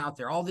oldest one out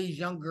there. All these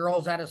young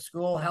girls out of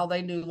school, how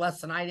they knew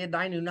less than I did.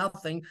 I knew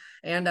nothing.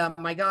 And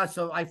my gosh,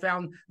 so I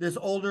found this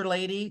older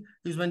lady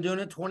who's been doing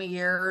it 20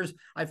 years.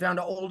 I found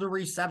an older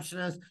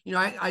receptionist.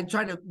 I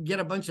tried to get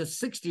a bunch of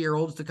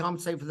 60-year-olds to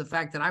compensate for the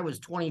fact that I was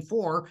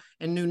 24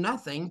 and knew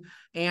nothing.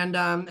 And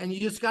you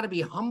just got to be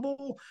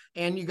humble,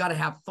 and you got to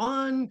have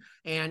fun.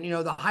 And,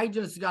 the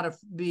hygienist got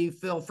to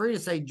feel free to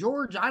say,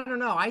 George, I don't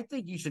know, I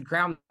think you should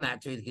crown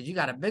that tooth because you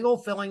got a big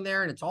old filling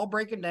there and it's all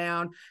breaking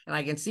down and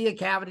I can see a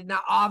cavity.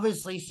 Now,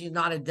 obviously, she's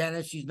not a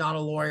dentist. She's not a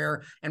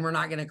lawyer, and we're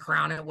not going to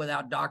crown it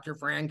without Dr.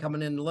 Farran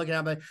coming in and looking at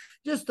it. But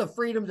just the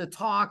freedom to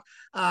talk,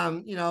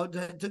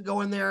 to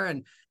go in there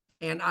and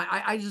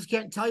I just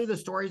can't tell you the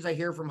stories I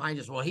hear from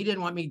hygienists. Well, he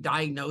didn't want me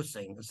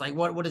diagnosing. It's like,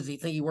 what does he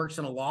think? He works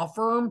in a law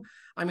firm?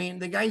 I mean,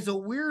 the guy's a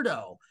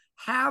weirdo.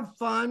 Have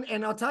fun.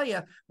 And I'll tell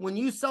you, when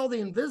you sell the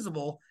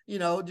invisible,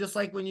 just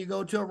like when you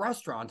go to a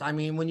restaurant, I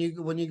mean, when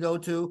you go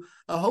to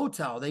a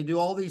hotel, they do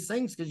all these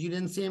things because you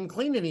didn't see them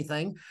clean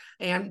anything.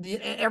 And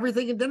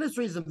everything in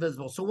dentistry is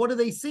invisible. So what do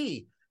they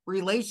see?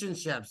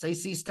 Relationships. They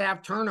see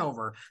staff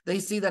turnover. They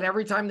see that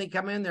every time they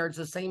come in there, it's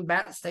the same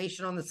bat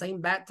station on the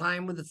same bat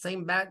time with the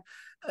same bat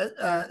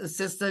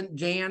assistant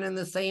Jan and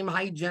the same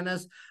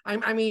hygienist.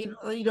 I mean,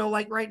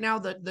 like right now,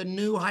 the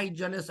new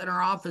hygienist in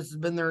our office has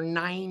been there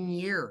 9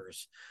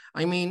 years.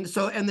 I mean,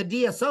 and the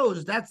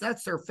DSOs,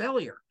 that's their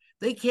failure.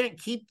 They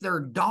can't keep their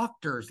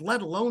doctors,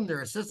 let alone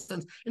their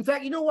assistants. In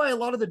fact, you know why a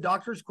lot of the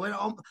doctors quit?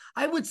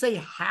 I would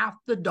say half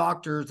the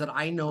doctors that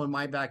I know in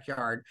my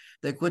backyard,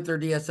 they quit their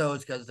DSOs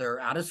because they're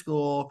out of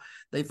school.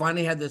 They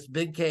finally had this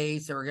big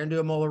case. They were going to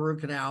do a molar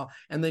root canal,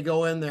 and they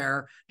go in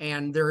there,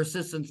 and their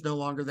assistant's no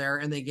longer there,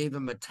 and they gave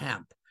him a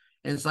temp.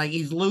 And it's like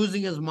he's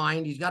losing his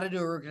mind. He's got to do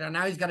a root canal.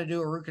 Now he's got to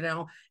do a root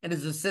canal. And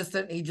his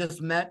assistant, he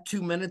just met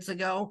 2 minutes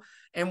ago.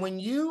 And when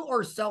you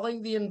are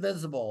selling the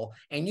invisible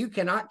and you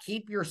cannot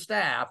keep your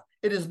staff,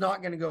 it is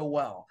not going to go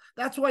well.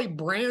 That's why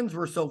brands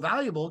were so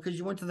valuable, because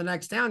you went to the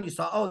next town, you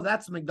saw, oh,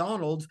 that's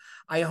McDonald's.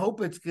 I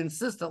hope it's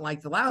consistent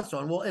like the last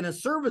one. Well, in a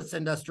service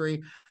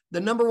industry, the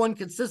number one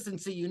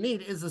consistency you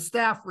need is the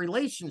staff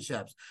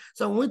relationships.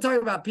 So when we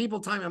talk about people,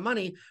 time, and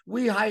money,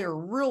 we hire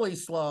really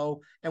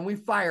slow and we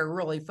fire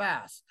really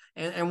fast.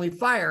 And we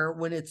fire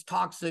when it's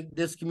toxic,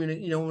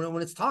 discommunication,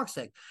 when it's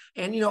toxic.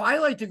 And, I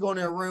like to go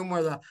into a room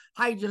where the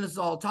hygienist is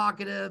all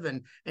talkative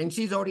and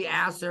she's already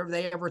asked if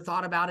they ever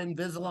thought about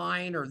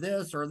Invisalign or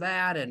this or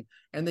that. And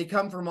they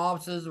come from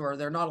offices where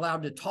they're not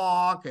allowed to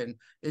talk. And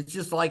it's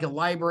just like a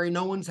library.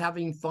 No one's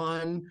having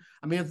fun.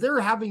 I mean, if they're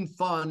having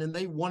fun and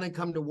they want to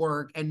come to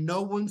work and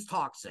no one's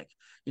toxic,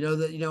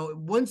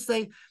 once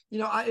they,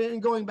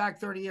 and going back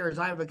 30 years,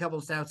 I have a couple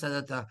of staff said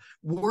that the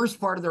worst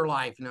part of their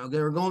life,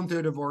 they were going through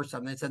a divorce.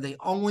 They said the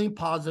only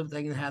positive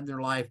thing they had in their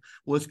life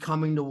was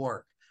coming to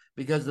work,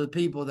 because of the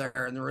people there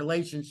and the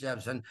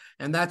relationships. And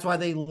that's why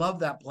they love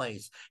that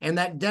place. And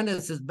that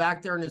dentist is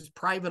back there in his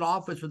private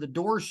office with the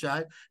door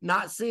shut,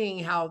 not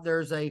seeing how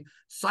there's a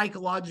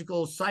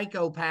psychological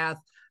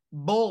psychopath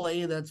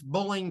bully that's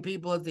bullying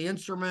people at the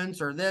instruments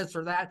or this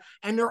or that.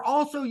 And they're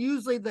also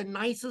usually the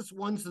nicest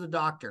ones to the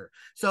doctor.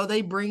 So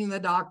they bring the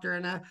doctor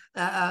in a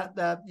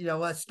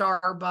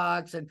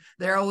Starbucks, and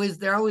they're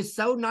always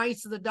so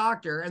nice to the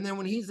doctor. And then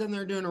when he's in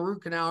there doing a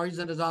root canal, or he's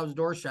at his office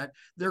door shut,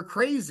 they're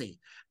crazy.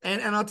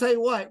 And I'll tell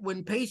you what,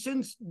 when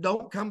patients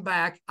don't come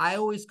back, I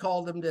always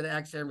call them to the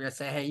exam. I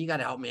say, hey, you got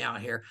to help me out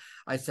here.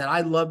 I said,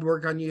 I loved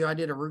work on you. I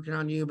did a root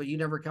canal on you, but you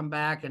never come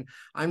back. And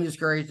I'm just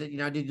curious that,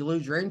 did you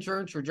lose your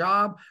insurance, your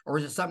job? Or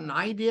is it something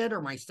I did or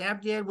my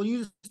staff did? Will you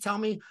just tell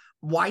me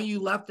why you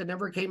left and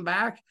never came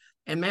back?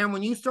 And man,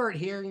 when you start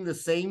hearing the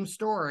same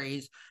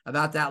stories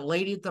about that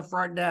lady at the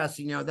front desk,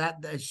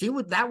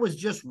 that was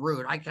just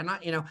rude. I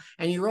cannot,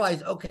 and you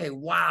realize, okay,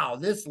 wow,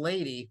 this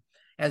lady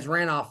has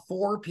ran off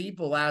 4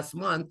 people last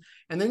month.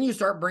 And then you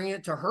start bringing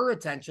it to her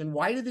attention.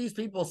 Why do these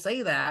people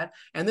say that?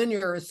 And then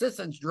your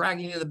assistant's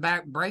dragging you to the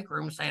back break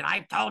room saying,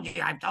 I've told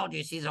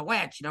you she's a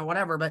witch,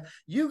 whatever. But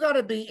you got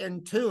to be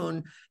in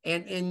tune.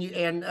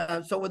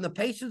 So when the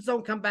patients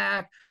don't come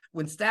back,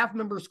 when staff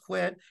members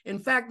quit, in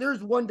fact,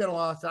 there's one dental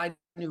office that I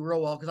knew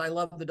real well because I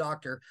love the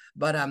doctor,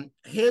 but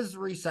his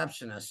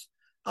receptionist,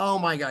 oh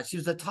my God, she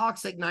was a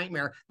toxic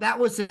nightmare. That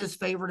was his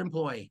favorite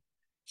employee.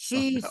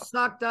 She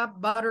sucked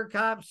up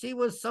Buttercup. She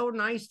was so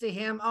nice to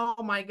him.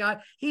 Oh my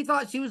God. He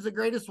thought she was the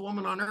greatest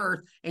woman on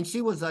earth, and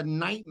she was a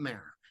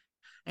nightmare.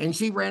 And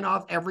she ran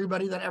off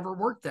everybody that ever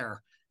worked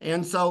there.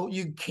 And so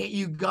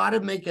you got to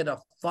make it a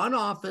fun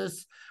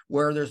office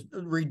where there's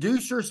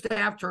reduce your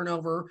staff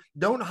turnover.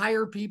 Don't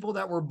hire people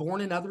that were born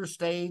in other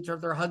states or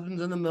if their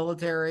husband's in the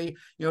military.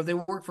 If they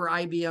work for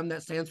IBM,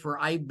 that stands for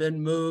I've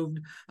been moved.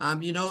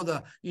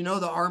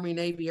 The Army,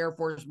 Navy, Air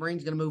Force,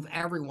 Marines going to move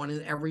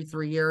everyone every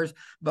 3 years.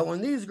 But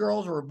when these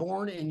girls were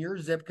born in your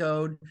zip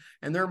code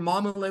and their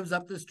mama lives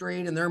up the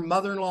street and their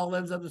mother-in-law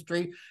lives up the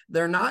street,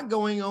 they're not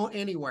going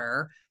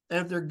anywhere.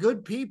 And if they're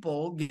good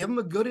people, give them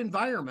a good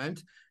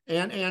environment.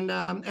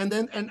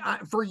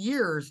 For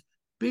years,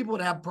 people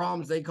would have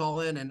problems. They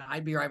call in, and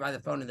I'd be right by the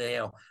phone, and they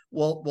go,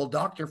 "Well,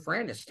 Dr.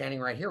 Farran is standing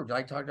right here. Would you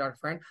like to talk to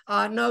Dr.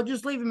 Farran?" No,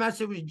 just leave a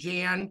message with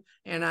Jan,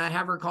 and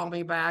have her call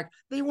me back.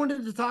 They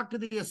wanted to talk to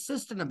the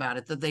assistant about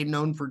it that they've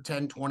known for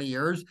 10, 20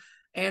 years,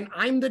 and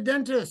I'm the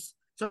dentist.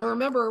 So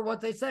remember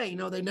what they say.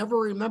 They never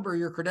remember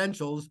your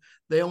credentials.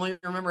 They only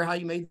remember how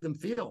you made them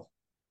feel.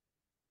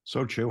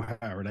 So true,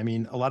 Howard. I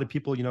mean, a lot of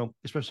people,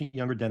 especially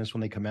younger dentists,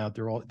 when they come out,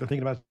 they're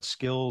thinking about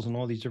skills and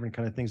all these different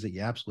kind of things that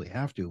you absolutely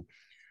have to.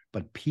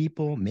 But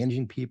people,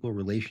 managing people,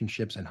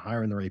 relationships, and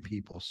hiring the right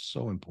people,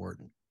 so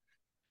important.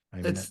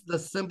 It's the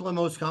simple and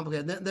most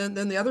complicated.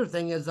 Then the other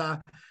thing is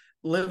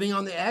living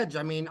on the edge.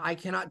 I mean, I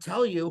cannot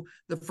tell you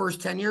the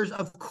first 10 years,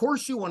 of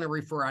course you want to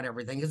refer out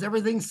everything because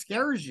everything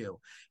scares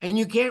you. And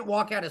you can't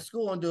walk out of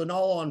school and do an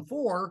all on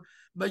four,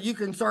 but you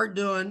can start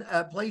doing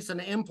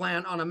placing an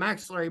implant on a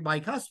maxillary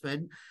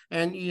bicuspid.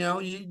 And,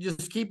 you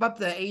just keep up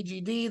the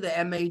AGD, the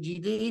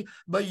MAGD,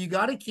 but you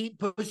got to keep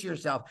pushing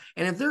yourself.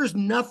 And if there's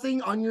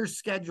nothing on your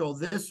schedule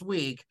this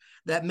week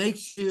that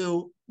makes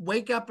you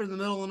wake up in the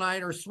middle of the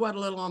night or sweat a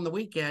little on the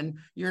weekend,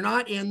 you're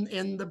not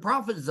in the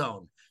profit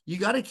zone. You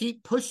got to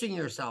keep pushing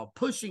yourself.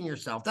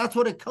 That's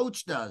what a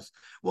coach does.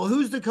 Well,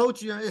 who's the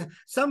coach?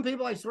 Some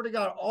people, I sort of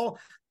got all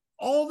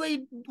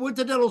they went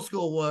to dental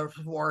school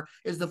for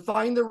is to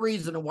find the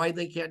reason of why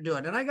they can't do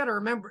it. And I got to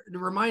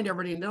remind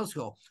everybody in dental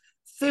school,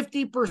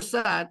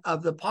 50%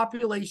 of the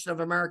population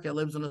of America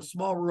lives in a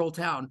small rural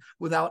town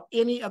without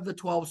any of the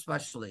 12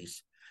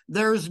 specialties.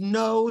 There's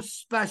no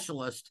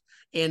specialist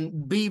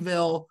in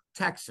Beeville,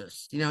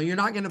 Texas. You're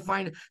not going to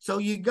find it. So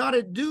you got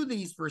to do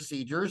these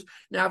procedures.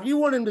 Now, if you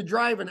want them to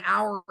drive an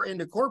hour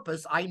into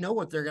Corpus, I know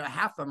what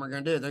half of them are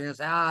going to do. They're going to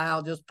say,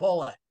 I'll just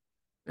pull it.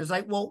 It's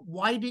like, well,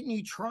 why didn't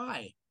you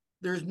try?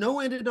 There's no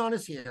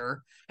endodontist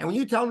here. And when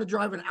you tell them to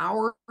drive an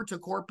hour to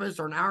Corpus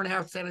or an hour and a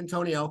half to San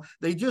Antonio,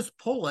 they just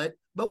pull it.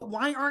 But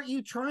why aren't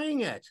you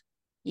trying it?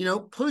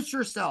 Push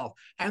yourself.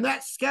 And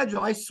that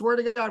schedule, I swear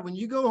to God, when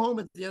you go home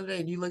at the end of the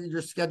day and you look at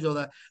your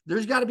schedule,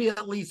 there's got to be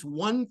at least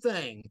one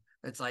thing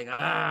that's like,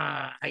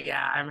 I think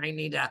I'm going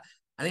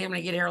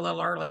to get here a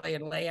little early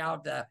and lay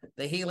out the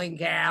healing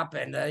cap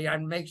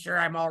and make sure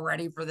I'm all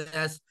ready for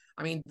this.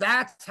 I mean,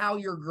 that's how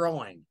you're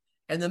growing.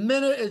 And the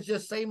minute it's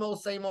just same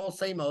old,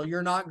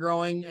 you're not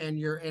growing. And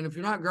if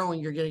you're not growing,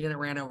 you're going to get it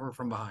ran over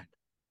from behind.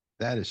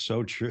 That is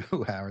so true,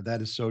 Howard.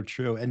 That is so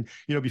true. And,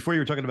 before you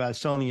were talking about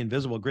Selling the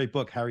Invisible, great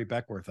book, Harry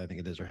Beckworth, I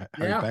think it is, or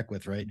Harry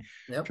Beckwith, right?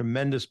 Yep.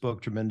 Tremendous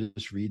book,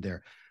 tremendous read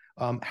there.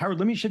 Howard,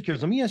 let me shift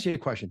gears. Let me ask you a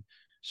question.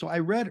 So I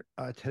read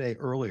today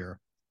earlier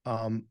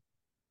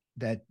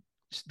that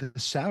the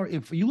salary,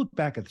 if you look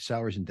back at the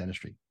salaries in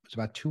dentistry, it's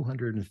about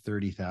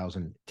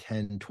 $230,000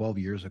 10, 12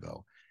 years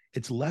ago.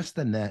 It's less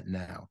than that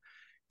now.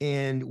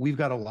 And we've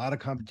got a lot of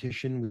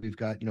competition. We've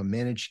got,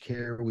 managed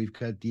care. We've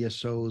got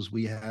DSOs.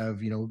 We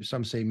have,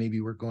 some say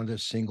maybe we're going to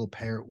single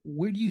payer.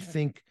 What do you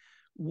think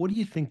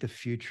the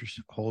future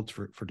holds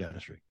for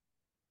dentistry?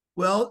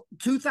 Well,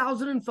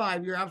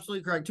 2005, you're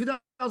absolutely correct.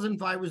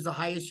 2005 was the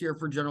highest year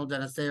for general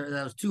dentists.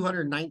 That was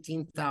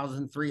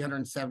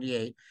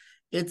 219,378.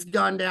 It's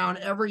gone down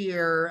every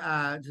year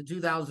to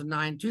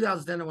 2009.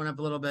 2010 it went up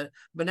a little bit,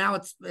 but now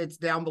it's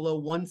down below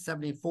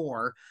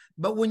 174.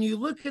 But when you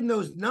look in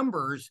those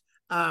numbers,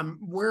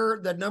 where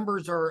the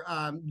numbers are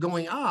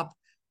going up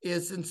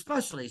is in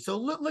specialty. So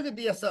look at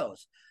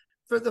DSOs.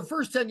 For the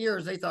first 10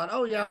 years, they thought,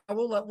 oh yeah,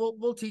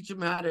 we'll teach them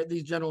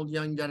these general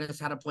young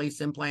dentists how to place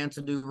implants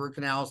and do root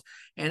canals.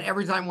 And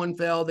every time one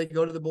failed, they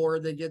go to the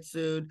board, they get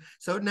sued.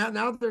 So now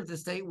they're at the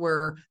state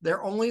where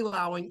they're only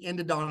allowing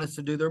endodontists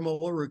to do their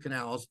molar root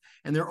canals,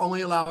 and they're only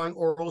allowing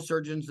oral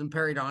surgeons and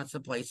periodontists to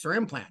place their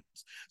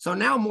implants. So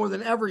now more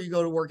than ever, you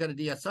go to work at a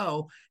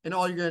DSO, and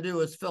all you're going to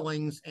do is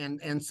fillings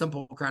and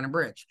simple crown and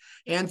bridge.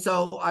 And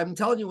so I'm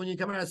telling you, when you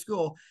come out of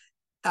school,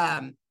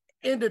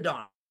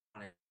 endodontics,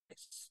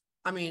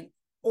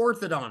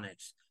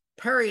 orthodontics,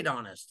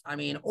 periodontists,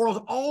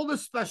 oral, all the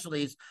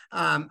specialties,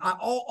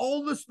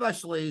 all the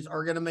specialties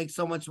are going to make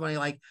so much money.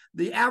 Like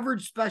the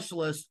average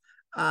specialist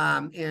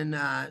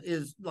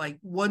is like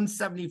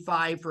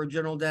 175 for a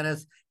general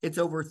dentist. It's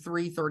over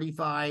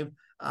 335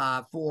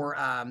 for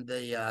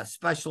the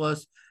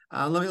specialist.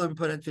 Let me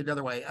put it to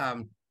another way.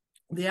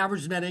 The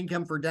average net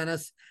income for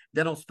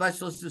dental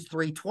specialists is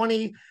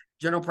 320.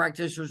 General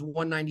practitioners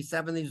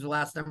 197. These are the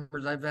last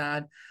numbers I've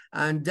had.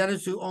 And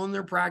dentists who own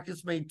their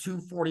practice made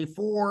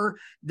 244.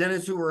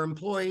 Dentists who were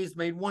employees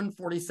made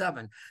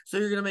 147. So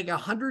you're going to make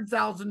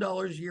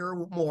 $100,000 a year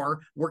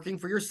more working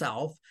for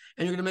yourself,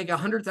 and you're going to make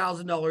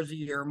 $100,000 a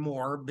year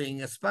more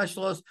being a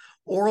specialist.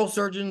 Oral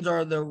surgeons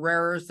are the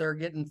rarest. They're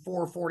getting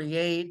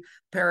 448,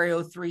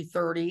 perio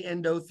 330,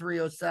 endo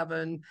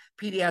 307,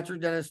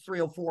 pediatric dentist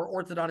 304,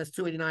 orthodontist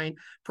 289,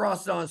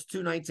 prosthodontist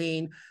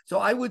 219. So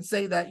I would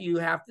say that you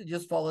have to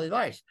just follow the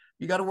advice.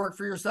 You got to work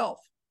for yourself.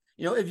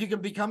 If you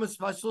can become a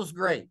specialist,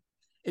 great.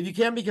 If you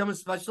can't become a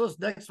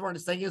specialist, next one to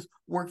say is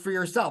work for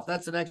yourself.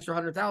 That's an extra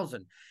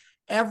 100,000.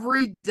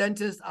 Every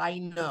dentist I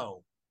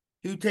know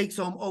who takes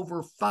home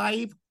over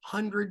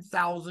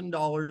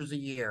 $500,000 a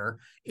year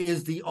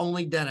is the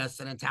only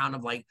dentist in a town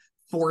of like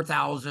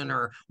 4,000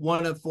 or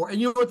one of four.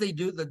 And you know what they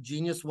do? The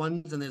genius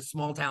ones in the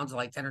small towns are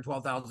like 10 or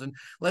 12,000.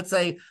 Let's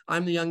say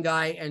I'm the young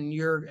guy and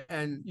you're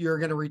going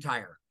to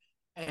retire.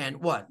 And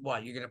what?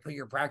 You're going to put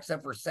your practice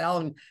up for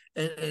sale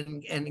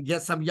and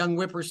get some young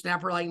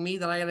whippersnapper like me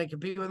that I got to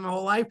compete with my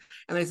whole life?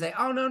 And they say,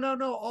 oh,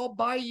 no, I'll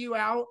buy you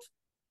out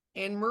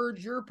and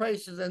merge your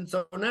places. And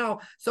so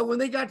when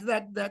they got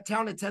to that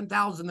town of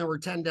 10,000, there were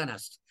 10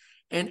 dentists.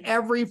 And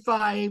every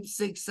 5,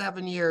 6,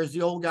 7 years,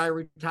 the old guy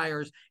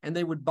retires and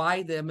they would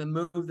buy them and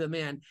move them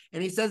in.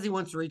 And he says he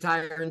wants to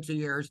retire in 2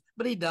 years,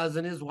 but he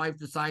doesn't. His wife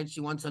decides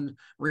she wants to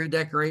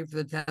redecorate for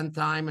the 10th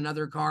time,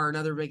 another car,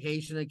 another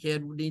vacation, a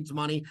kid needs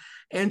money.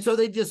 And so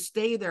they just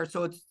stay there.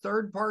 So it's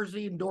third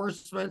party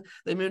endorsement.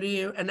 They move to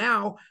you. And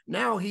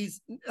now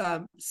he's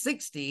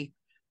 60.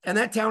 And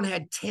that town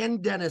had 10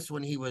 dentists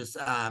when he was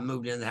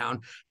moved into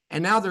town.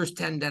 And now there's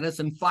 10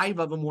 dentists and 5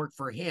 of them work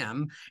for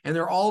him. And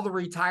they're all the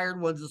retired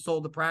ones that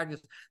sold the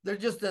practice. They're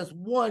just this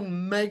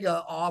one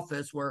mega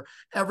office where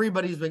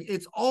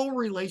it's all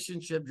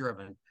relationship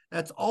driven.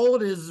 That's all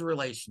it is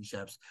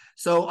relationships.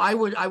 So I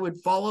would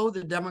follow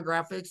the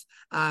demographics.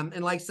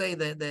 And like say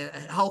the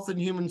Health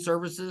and Human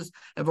Services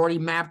have already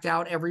mapped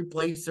out every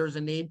place there's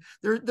a need.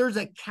 There's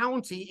a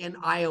county in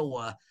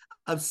Iowa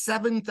of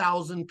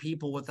 7,000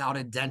 people without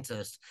a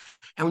dentist.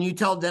 And when you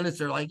tell dentists,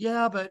 they're like,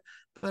 yeah, but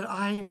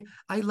I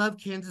love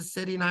Kansas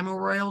City and I'm a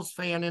Royals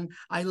fan and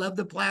I love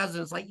the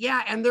Plaza. It's like,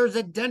 yeah, and there's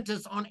a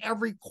dentist on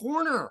every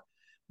corner.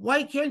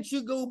 Why can't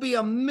you go be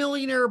a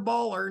millionaire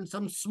baller in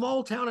some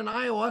small town in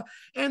Iowa?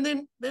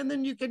 And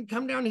then you can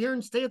come down here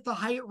and stay at the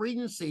Hyatt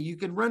Regency. You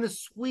could rent a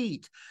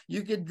suite.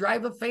 You could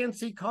drive a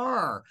fancy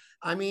car.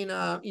 I mean,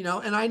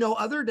 and I know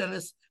other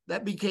dentists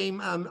that became,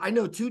 I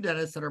know 2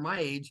 dentists that are my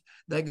age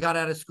that got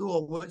out of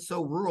school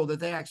so rural that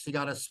they actually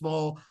got a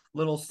small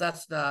little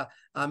Cessna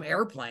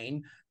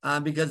airplane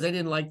because they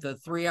didn't like the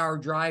 3-hour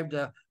drive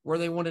to where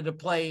they wanted to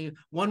play.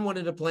 One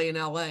wanted to play in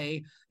LA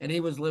and he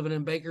was living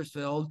in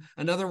Bakersfield.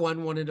 Another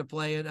one wanted to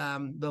play at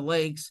the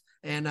lakes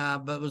and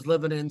but was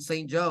living in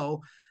St.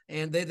 Joe.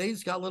 And they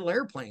just got little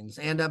airplanes.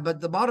 And but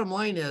the bottom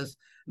line is,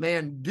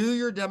 man, do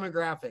your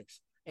demographics.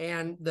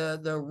 And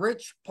the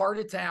rich part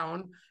of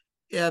town,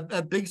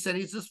 big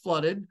cities is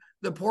flooded.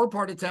 The poor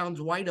part of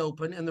town's wide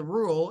open, and the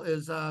rural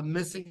is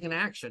missing in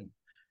action.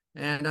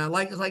 And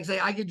like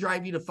say, I could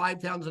drive you to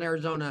 5 towns in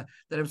Arizona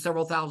that have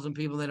several thousand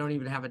people that don't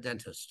even have a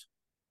dentist.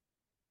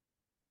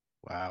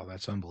 Wow,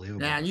 that's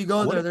unbelievable. Yeah, you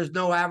go there. There's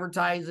no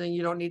advertising.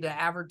 You don't need to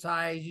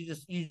advertise.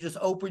 You just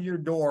open your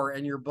door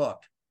and you're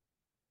booked.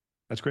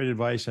 That's great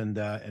advice, and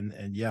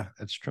yeah,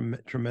 that's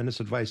tremendous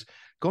advice.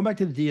 Going back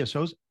to the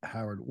DSOs,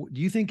 Howard, do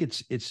you think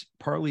it's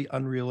partly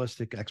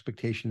unrealistic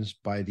expectations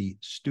by the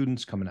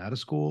students coming out of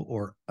school,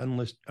 or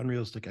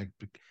unrealistic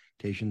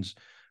expectations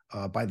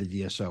by the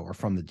DSO or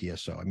from the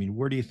DSO? I mean,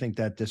 where do you think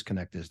that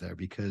disconnect is there?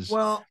 Because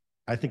I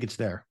think it's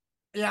there.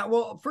 Yeah,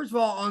 well, first of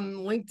all, on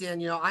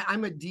LinkedIn,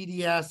 I'm a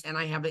DDS and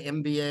I have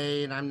an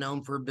MBA and I'm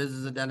known for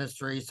business and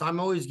dentistry, so I'm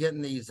always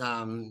getting these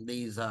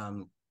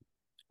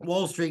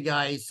Wall Street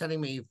guys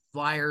sending me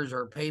flyers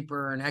or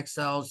paper and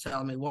Excel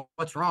telling me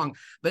what's wrong.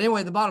 But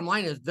anyway, the bottom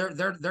line is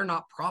they're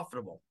not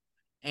profitable,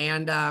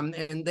 and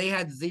they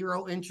had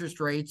 0 interest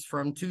rates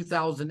from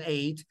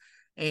 2008.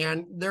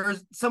 And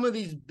there's some of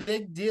these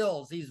big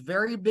deals, these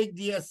very big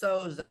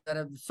DSOs that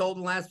have sold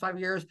in the last 5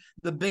 years.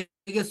 The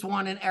biggest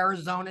one in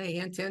Arizona,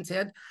 hint, hint,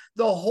 hint.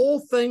 The whole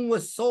thing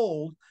was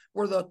sold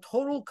where the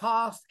total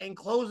cost and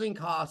closing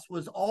costs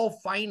was all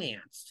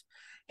financed.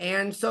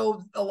 And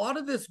so a lot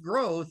of this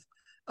growth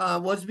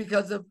was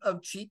because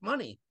of cheap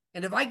money.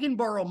 And if I can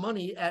borrow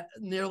money at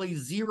nearly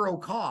 0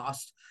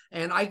 cost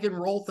and I can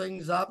roll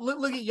things up,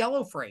 look at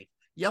Yellow Freight.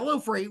 Yellow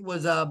Freight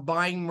was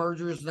buying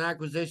mergers and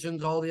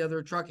acquisitions, all the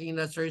other trucking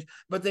industries,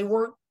 but they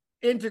weren't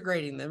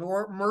integrating them. They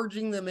weren't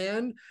merging them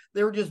in.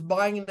 They were just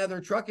buying another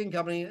trucking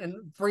company.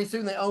 And pretty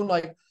soon they owned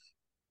like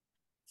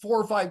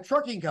 4 or 5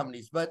 trucking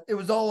companies, but it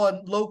was all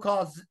on low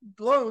cost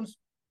loans.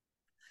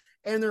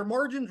 And their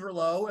margins were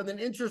low, and then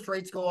interest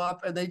rates go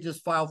up, and they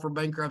just file for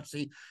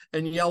bankruptcy,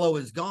 and Yellow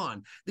is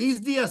gone.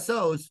 These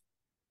DSOs,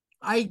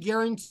 I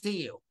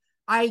guarantee you,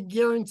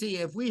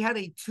 if we had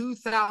a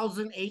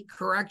 2008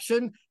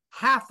 correction,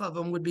 half of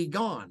them would be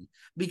gone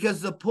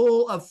because the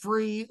pool of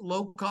free,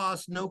 low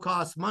cost, no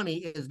cost money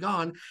is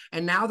gone.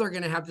 And now they're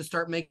going to have to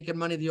start making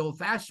money the old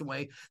fashioned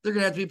way. They're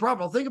going to have to be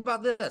profitable. Think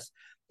about this.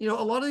 You know,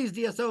 a lot of these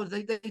DSOs,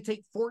 they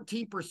take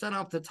 14%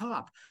 off the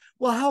top.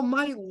 Well, how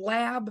my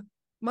lab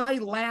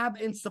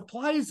and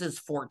supplies is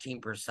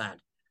 14%.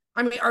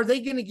 I mean, are they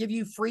going to give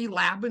you free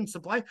lab and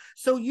supply?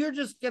 So you're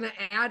just going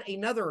to add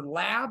another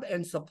lab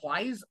and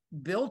supplies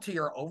bill to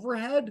your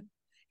overhead?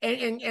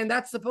 And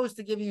that's supposed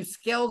to give you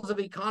scales of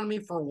economy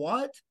for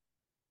what?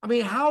 I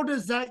mean, how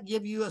does that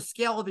give you a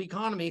scale of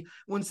economy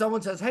when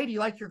someone says, hey, do you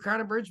like your Crown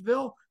and Bridge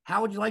bill?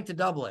 How would you like to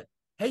double it?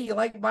 Hey, you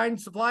like buying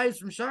supplies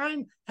from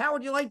Shine? How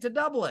would you like to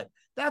double it?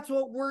 That's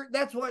what we're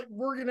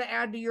going to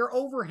add to your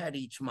overhead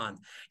each month.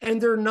 And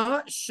they're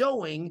not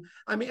showing,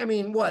 I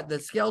mean, what? The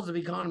scales of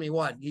economy,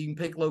 what? You can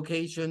pick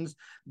locations,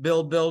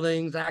 build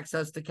buildings,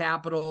 access to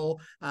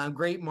capital,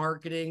 great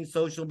marketing,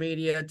 social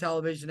media,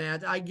 television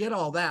ads. I get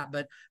all that,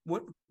 but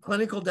what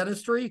clinical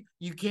dentistry,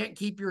 you can't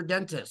keep your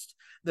dentist.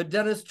 The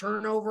dentist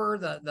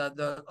turnover,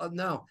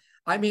 no.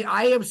 I mean,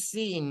 I have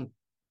seen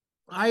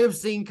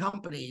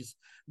companies,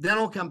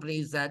 dental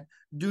companies that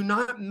do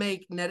not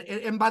make net.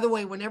 And by the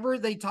way, whenever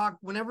they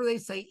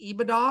say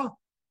EBITDA,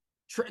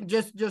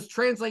 just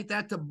translate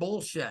that to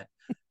bullshit.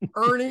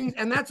 Earnings,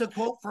 and that's a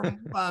quote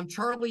from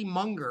Charlie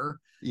Munger.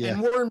 Yeah.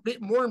 And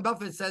Warren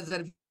Buffett says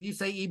that if you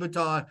say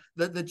EBITDA,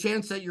 the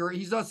chance that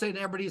he's not saying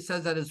everybody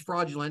says that is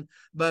fraudulent,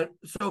 but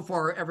so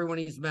far everyone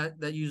he's met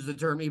that uses the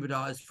term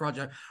EBITDA is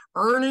fraudulent.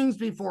 Earnings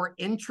before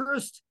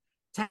interest,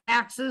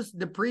 taxes,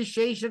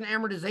 depreciation,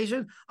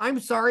 amortization. I'm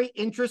sorry,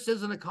 interest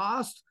isn't a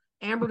cost.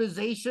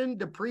 Amortization,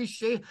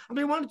 depreciation. I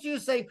mean, why don't you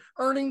just say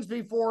earnings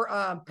before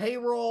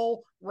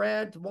payroll,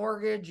 rent,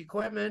 mortgage,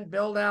 equipment,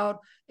 build out,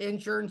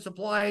 insurance,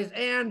 supplies,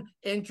 and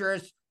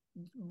interest.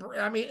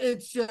 I mean,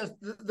 it's just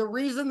the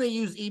reason they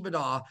use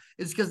EBITDA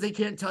is because they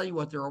can't tell you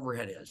what their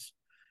overhead is.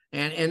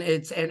 And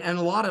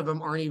a lot of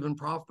them aren't even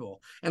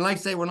profitable. And like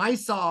I say, when I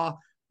saw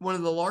one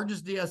of the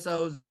largest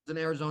DSOs in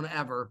Arizona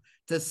ever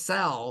to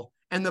sell,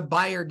 and the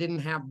buyer didn't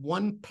have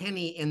 1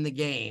 penny in the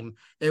game.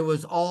 It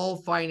was all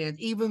finance.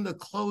 Even the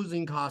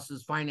closing cost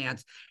is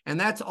finance. And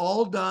that's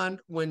all done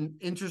when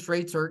interest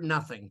rates are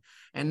nothing.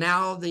 And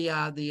now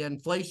the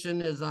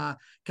inflation is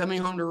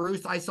coming home to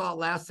roost. I saw it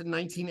last in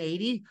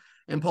 1980,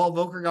 and Paul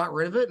Volcker got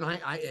rid of it, and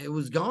it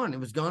was gone. It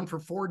was gone for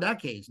 4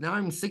 decades. Now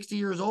I'm 60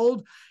 years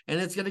old, and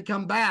it's going to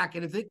come back.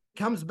 And if it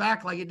comes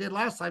back like it did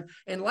last time,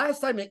 and last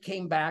time it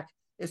came back,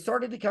 it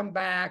started to come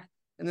back,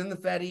 and then the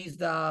Fed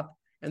eased up.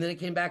 And then it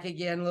came back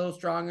again a little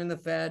stronger, and the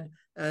Fed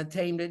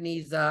tamed it and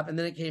eased up. And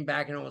then it came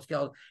back and almost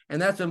killed.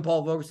 And that's when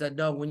Paul Volcker said,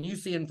 no, when you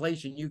see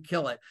inflation, you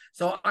kill it.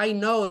 So I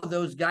know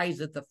those guys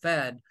at the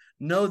Fed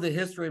know the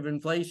history of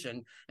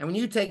inflation. And when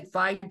you take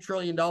 $5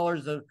 trillion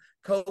of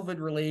COVID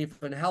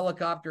relief and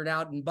helicoptered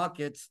out in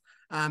buckets,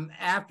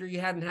 after you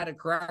hadn't had a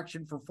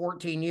correction for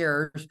 14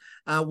 years,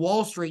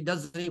 Wall Street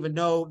doesn't even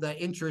know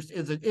that interest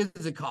is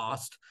a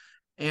cost.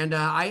 And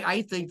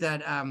I think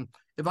that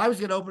if I was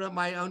going to open up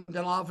my own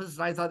dental office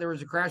and I thought there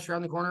was a crash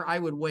around the corner, I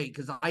would wait,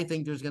 because I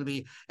think there's going to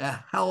be a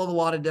hell of a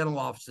lot of dental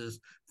offices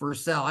for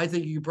sale. I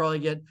think you could probably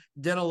get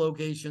dental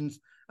locations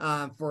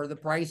for the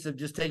price of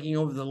just taking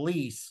over the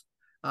lease.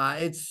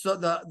 It's so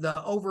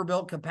the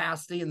overbuilt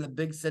capacity in the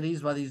big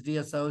cities by these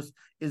DSOs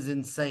is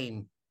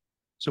insane.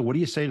 So what do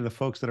you say to the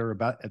folks that are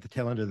about at the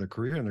tail end of their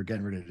career and they're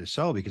getting ready to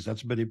sell? Because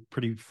that's a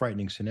pretty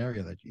frightening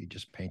scenario that you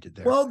just painted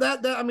there. Well,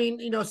 that I mean,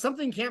 you know,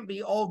 something can't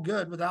be all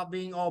good without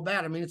being all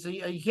bad. I mean,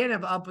 you can't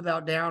have up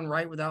without down,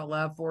 right without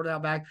left, forward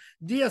without back.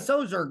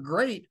 DSOs are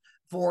great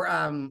for.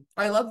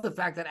 I love the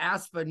fact that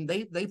Aspen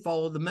they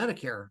follow the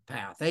Medicare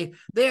path. They're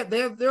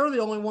the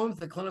only one with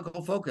the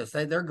clinical focus.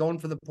 They're going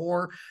for the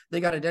poor. They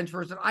got a dental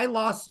person. I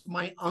lost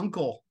my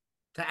uncle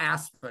to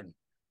Aspen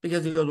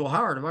because he goes, well,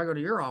 Howard, if I go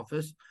to your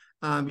office,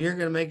 you're going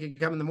to make it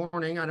come in the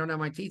morning. I don't have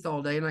my teeth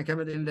all day, and I come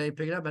at the end of the day,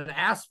 pick it up. But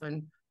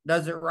Aspen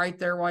does it right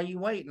there while you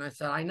wait. And I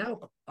said, I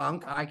know,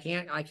 I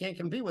can't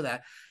compete with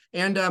that.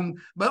 And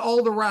but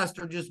all the rest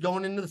are just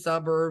going into the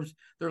suburbs.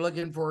 They're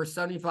looking for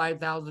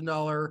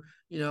 $75,000,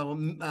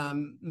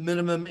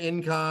 minimum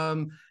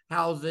income,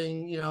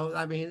 housing.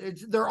 I mean,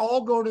 they're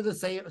all going to the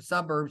same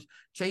suburbs,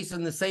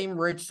 chasing the same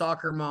rich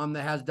soccer mom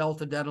that has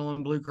Delta Dental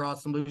and Blue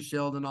Cross and Blue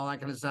Shield and all that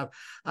kind of stuff.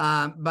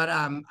 But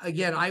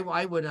again,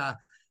 I would.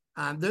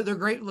 They're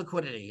great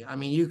liquidity. I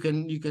mean, you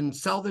can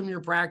sell them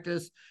your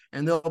practice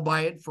and they'll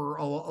buy it for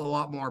a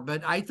lot more.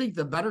 But I think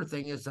the better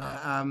thing is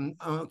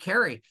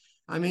carry.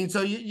 I mean,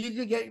 so you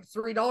could get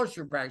 $3 for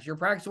your practice. Your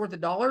practice is worth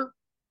 $1,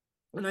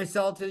 and I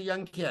sell it to a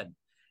young kid,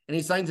 and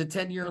he signs a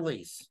 10-year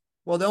lease.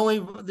 Well, the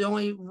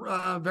only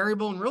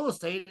variable in real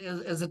estate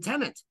is a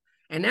tenant.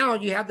 And now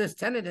you have this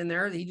tenant in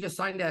there that he just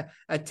signed a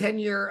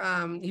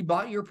 10-year. He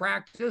bought your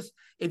practice.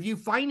 If you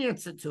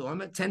finance it to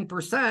him at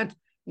 10%,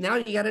 now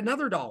you got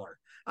another $1.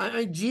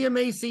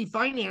 GMAC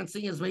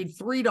financing has made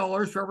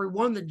 $3 for every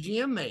one that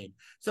GM made.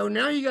 So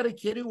now you got a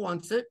kid who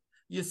wants it.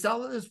 You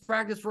sell this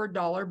practice for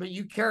 $1, but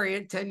you carry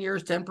it 10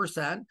 years,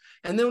 10%.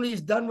 And then when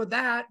he's done with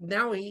that,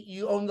 now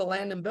you own the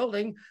land and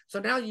building. So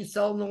now you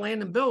sell him the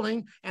land and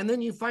building, and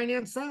then you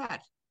finance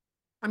that.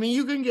 I mean,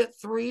 you can get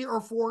 $3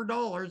 or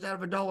 $4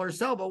 out of $1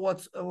 sell, but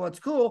what's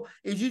cool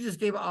is you just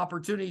gave an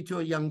opportunity to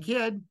a young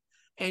kid,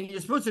 and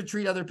you're supposed to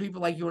treat other people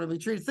like you want to be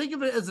treated. Think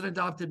of it as an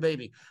adopted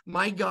baby.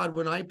 My God,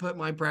 when I put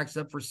my practice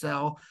up for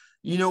sale,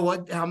 you know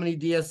what? How many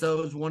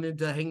DSOs wanted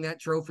to hang that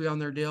trophy on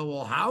their deal?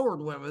 Well,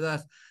 Howard went with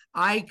us.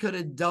 I could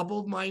have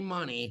doubled my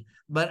money,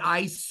 but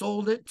I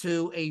sold it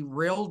to a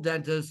real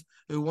dentist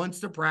who wants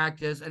to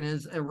practice and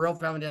is a real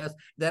family dentist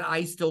that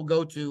I still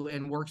go to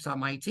and works on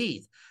my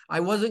teeth. I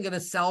wasn't going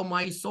to sell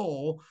my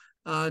soul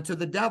to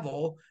the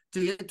devil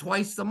to get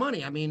twice the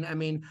money. I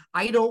mean,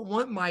 I don't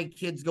want my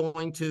kids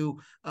going to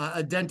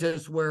a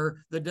dentist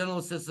where the dental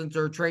assistants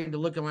are trained to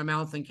look at my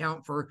mouth and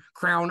count for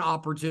crown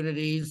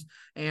opportunities,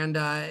 and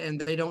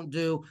they don't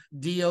do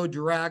DO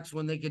directs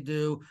when they could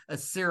do a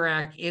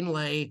CERAC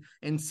inlay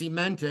and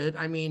cement it.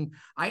 I mean,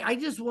 I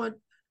just want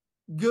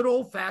good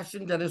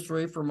old-fashioned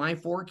dentistry for my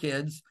 4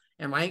 kids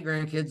and my 8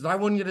 grandkids. I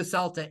wasn't going to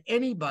sell to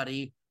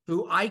anybody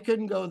who I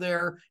couldn't go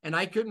there, and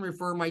I couldn't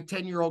refer my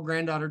 10-year-old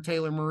granddaughter,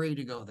 Taylor Marie,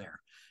 to go there.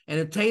 And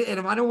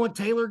if I don't want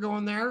Taylor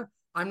going there,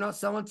 I'm not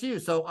selling to you.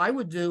 So I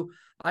would do,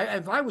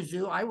 if I was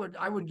you, I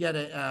would get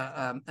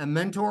a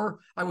mentor.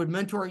 I would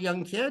mentor a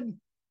young kid,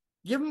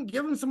 give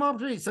him some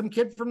opportunity, some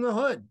kid from the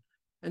hood,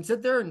 and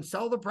sit there and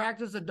sell the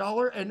practice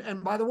 $1.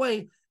 And by the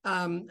way,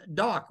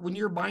 Doc, when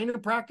you're buying a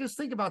practice,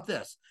 think about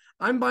this.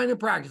 I'm buying a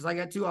practice. I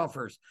got 2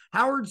 offers.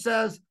 Howard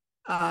says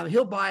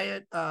he'll buy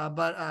it,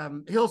 but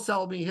he'll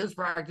sell me his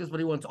practice, but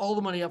he wants all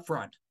the money up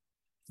front.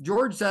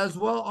 George says,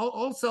 well,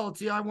 I'll sell it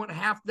to you. I want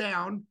half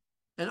down,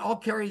 and I'll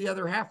carry the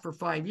other half for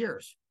 5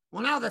 years.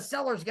 Well, now the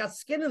seller's got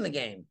skin in the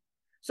game.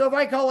 So if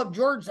I call up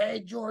George, say, hey,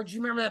 George,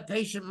 you remember that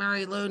patient,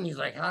 Mary Lou? And he's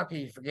like, how can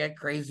you forget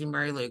crazy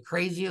Mary Lou?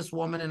 Craziest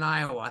woman in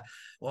Iowa.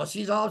 Well,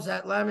 she's all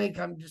upset. Let me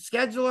come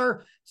schedule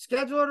her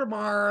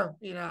tomorrow.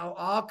 You know,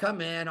 I'll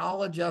come in,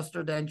 I'll adjust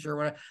her denture.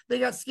 Whatever. They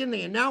got skin in the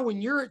game. Now,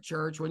 when you're at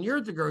church, when you're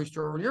at the grocery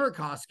store, when you're at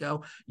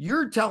Costco,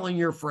 you're telling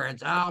your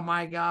friends, oh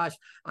my gosh,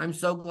 I'm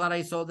so glad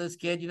I sold this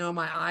kid. You know,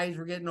 my eyes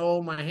were getting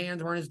old. My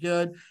hands weren't as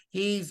good.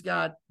 He's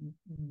got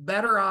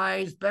better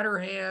eyes, better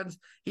hands.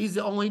 He's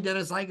the only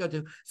dentist I go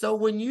to. So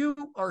when you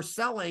are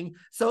selling,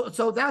 so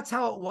that's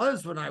how it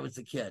was when I was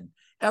a kid.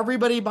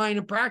 Everybody buying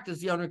a practice,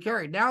 the owner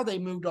carried. Now they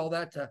moved all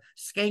that to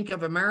Skank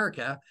of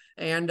America.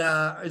 And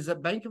is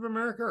it Bank of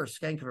America or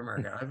Skank of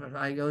America?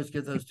 I always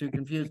get those two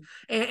confused.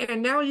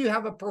 And now you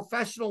have a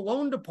professional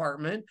loan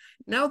department.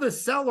 Now the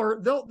seller,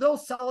 they'll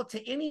sell it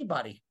to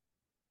anybody.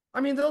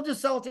 I mean, they'll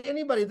just sell it to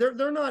anybody.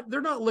 They're not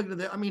looking at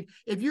that. I mean,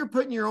 if you're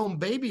putting your own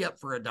baby up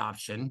for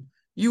adoption,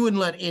 you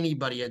wouldn't let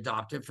anybody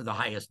adopt it for the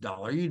highest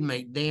dollar. You'd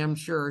make damn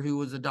sure who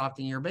was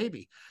adopting your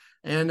baby.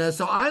 And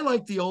so I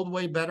like the old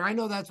way better. I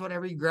know that's what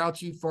every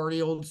grouchy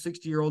 40-year-old,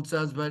 60-year-old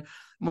says, but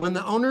when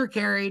the owner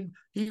carried,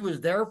 he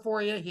was there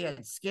for you. He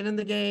had skin in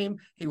the game.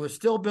 He was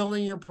still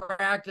building your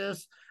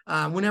practice.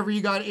 Whenever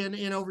you got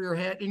in over your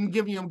head and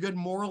giving him good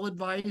moral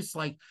advice,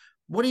 like,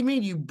 what do you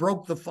mean you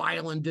broke the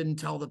file and didn't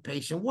tell the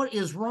patient? What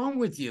is wrong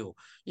with you?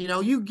 You know,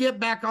 you get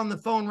back on the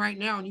phone right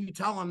now and you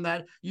tell him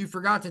that you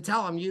forgot to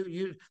tell him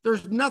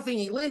there's nothing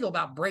illegal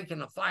about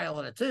breaking a file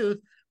in a tooth,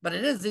 but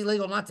it is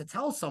illegal not to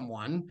tell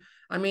someone.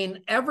 I mean,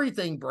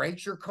 everything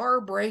breaks. Your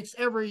car breaks.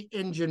 Every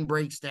engine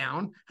breaks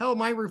down. Hell,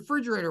 my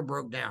refrigerator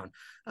broke down.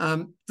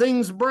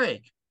 Things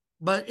break,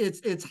 but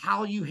it's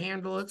how you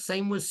handle it.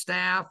 Same with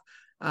staff.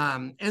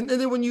 And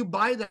then when you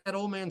buy that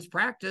old man's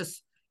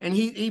practice, and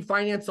he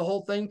financed the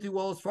whole thing through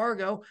Wells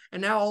Fargo,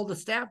 and now all the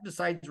staff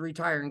decide to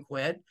retire and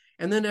quit.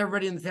 And then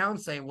everybody in the town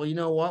saying, well, you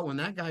know what? When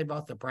that guy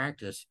bought the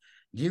practice,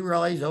 do you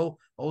realize,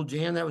 old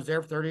Jan that was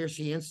there for 30 years,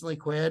 she instantly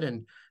quit,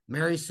 and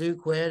Mary Sue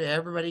quit,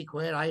 everybody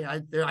quit.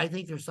 I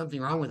think there's something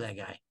wrong with that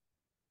guy.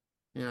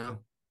 You know.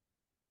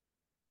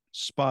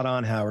 Spot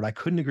on, Howard. I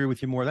couldn't agree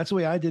with you more. That's the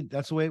way I did.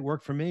 That's the way it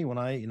worked for me when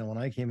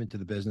I came into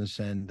the business,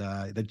 and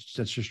that's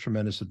just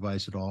tremendous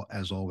advice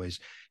as always.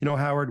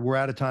 Howard, we're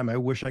out of time. I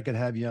wish I could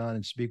have you on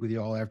and speak with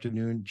you all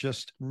afternoon.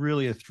 Just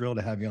really a thrill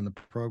to have you on the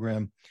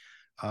program.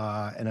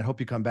 And I hope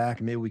you come back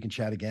and maybe we can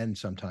chat again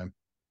sometime.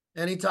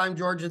 Anytime,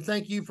 George. And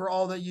thank you for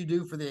all that you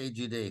do for the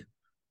AGD.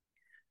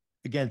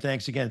 Again,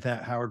 thanks again,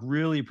 Howard.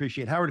 Really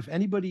appreciate it. Howard, if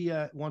anybody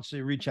wants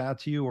to reach out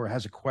to you or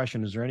has a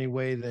question, is there any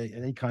way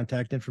any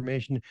contact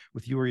information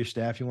with you or your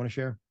staff you want to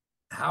share?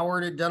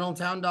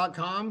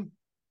 Howard@dentaltown.com.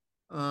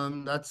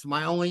 That's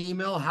my only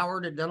email,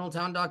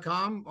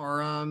 Howard@dentaltown.com,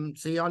 or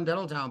see you on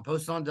Dentaltown,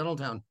 post on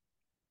Dentaltown.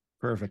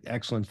 Perfect.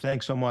 Excellent.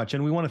 Thanks so much.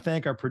 And we want to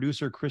thank our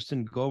producer,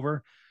 Kristen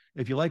Gover.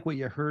 If you like what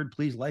you heard,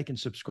 please like and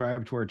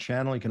subscribe to our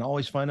channel. You can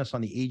always find us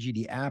on the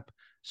AGD app,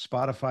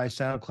 Spotify,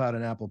 SoundCloud,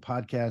 and Apple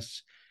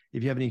Podcasts.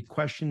 If you have any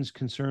questions,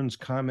 concerns,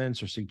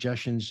 comments, or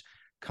suggestions,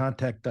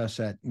 contact us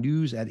at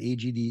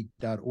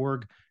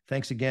news@agd.org.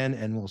 Thanks again,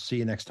 and we'll see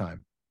you next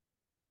time.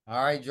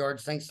 All right,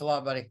 George. Thanks a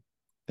lot, buddy.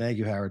 Thank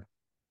you, Howard.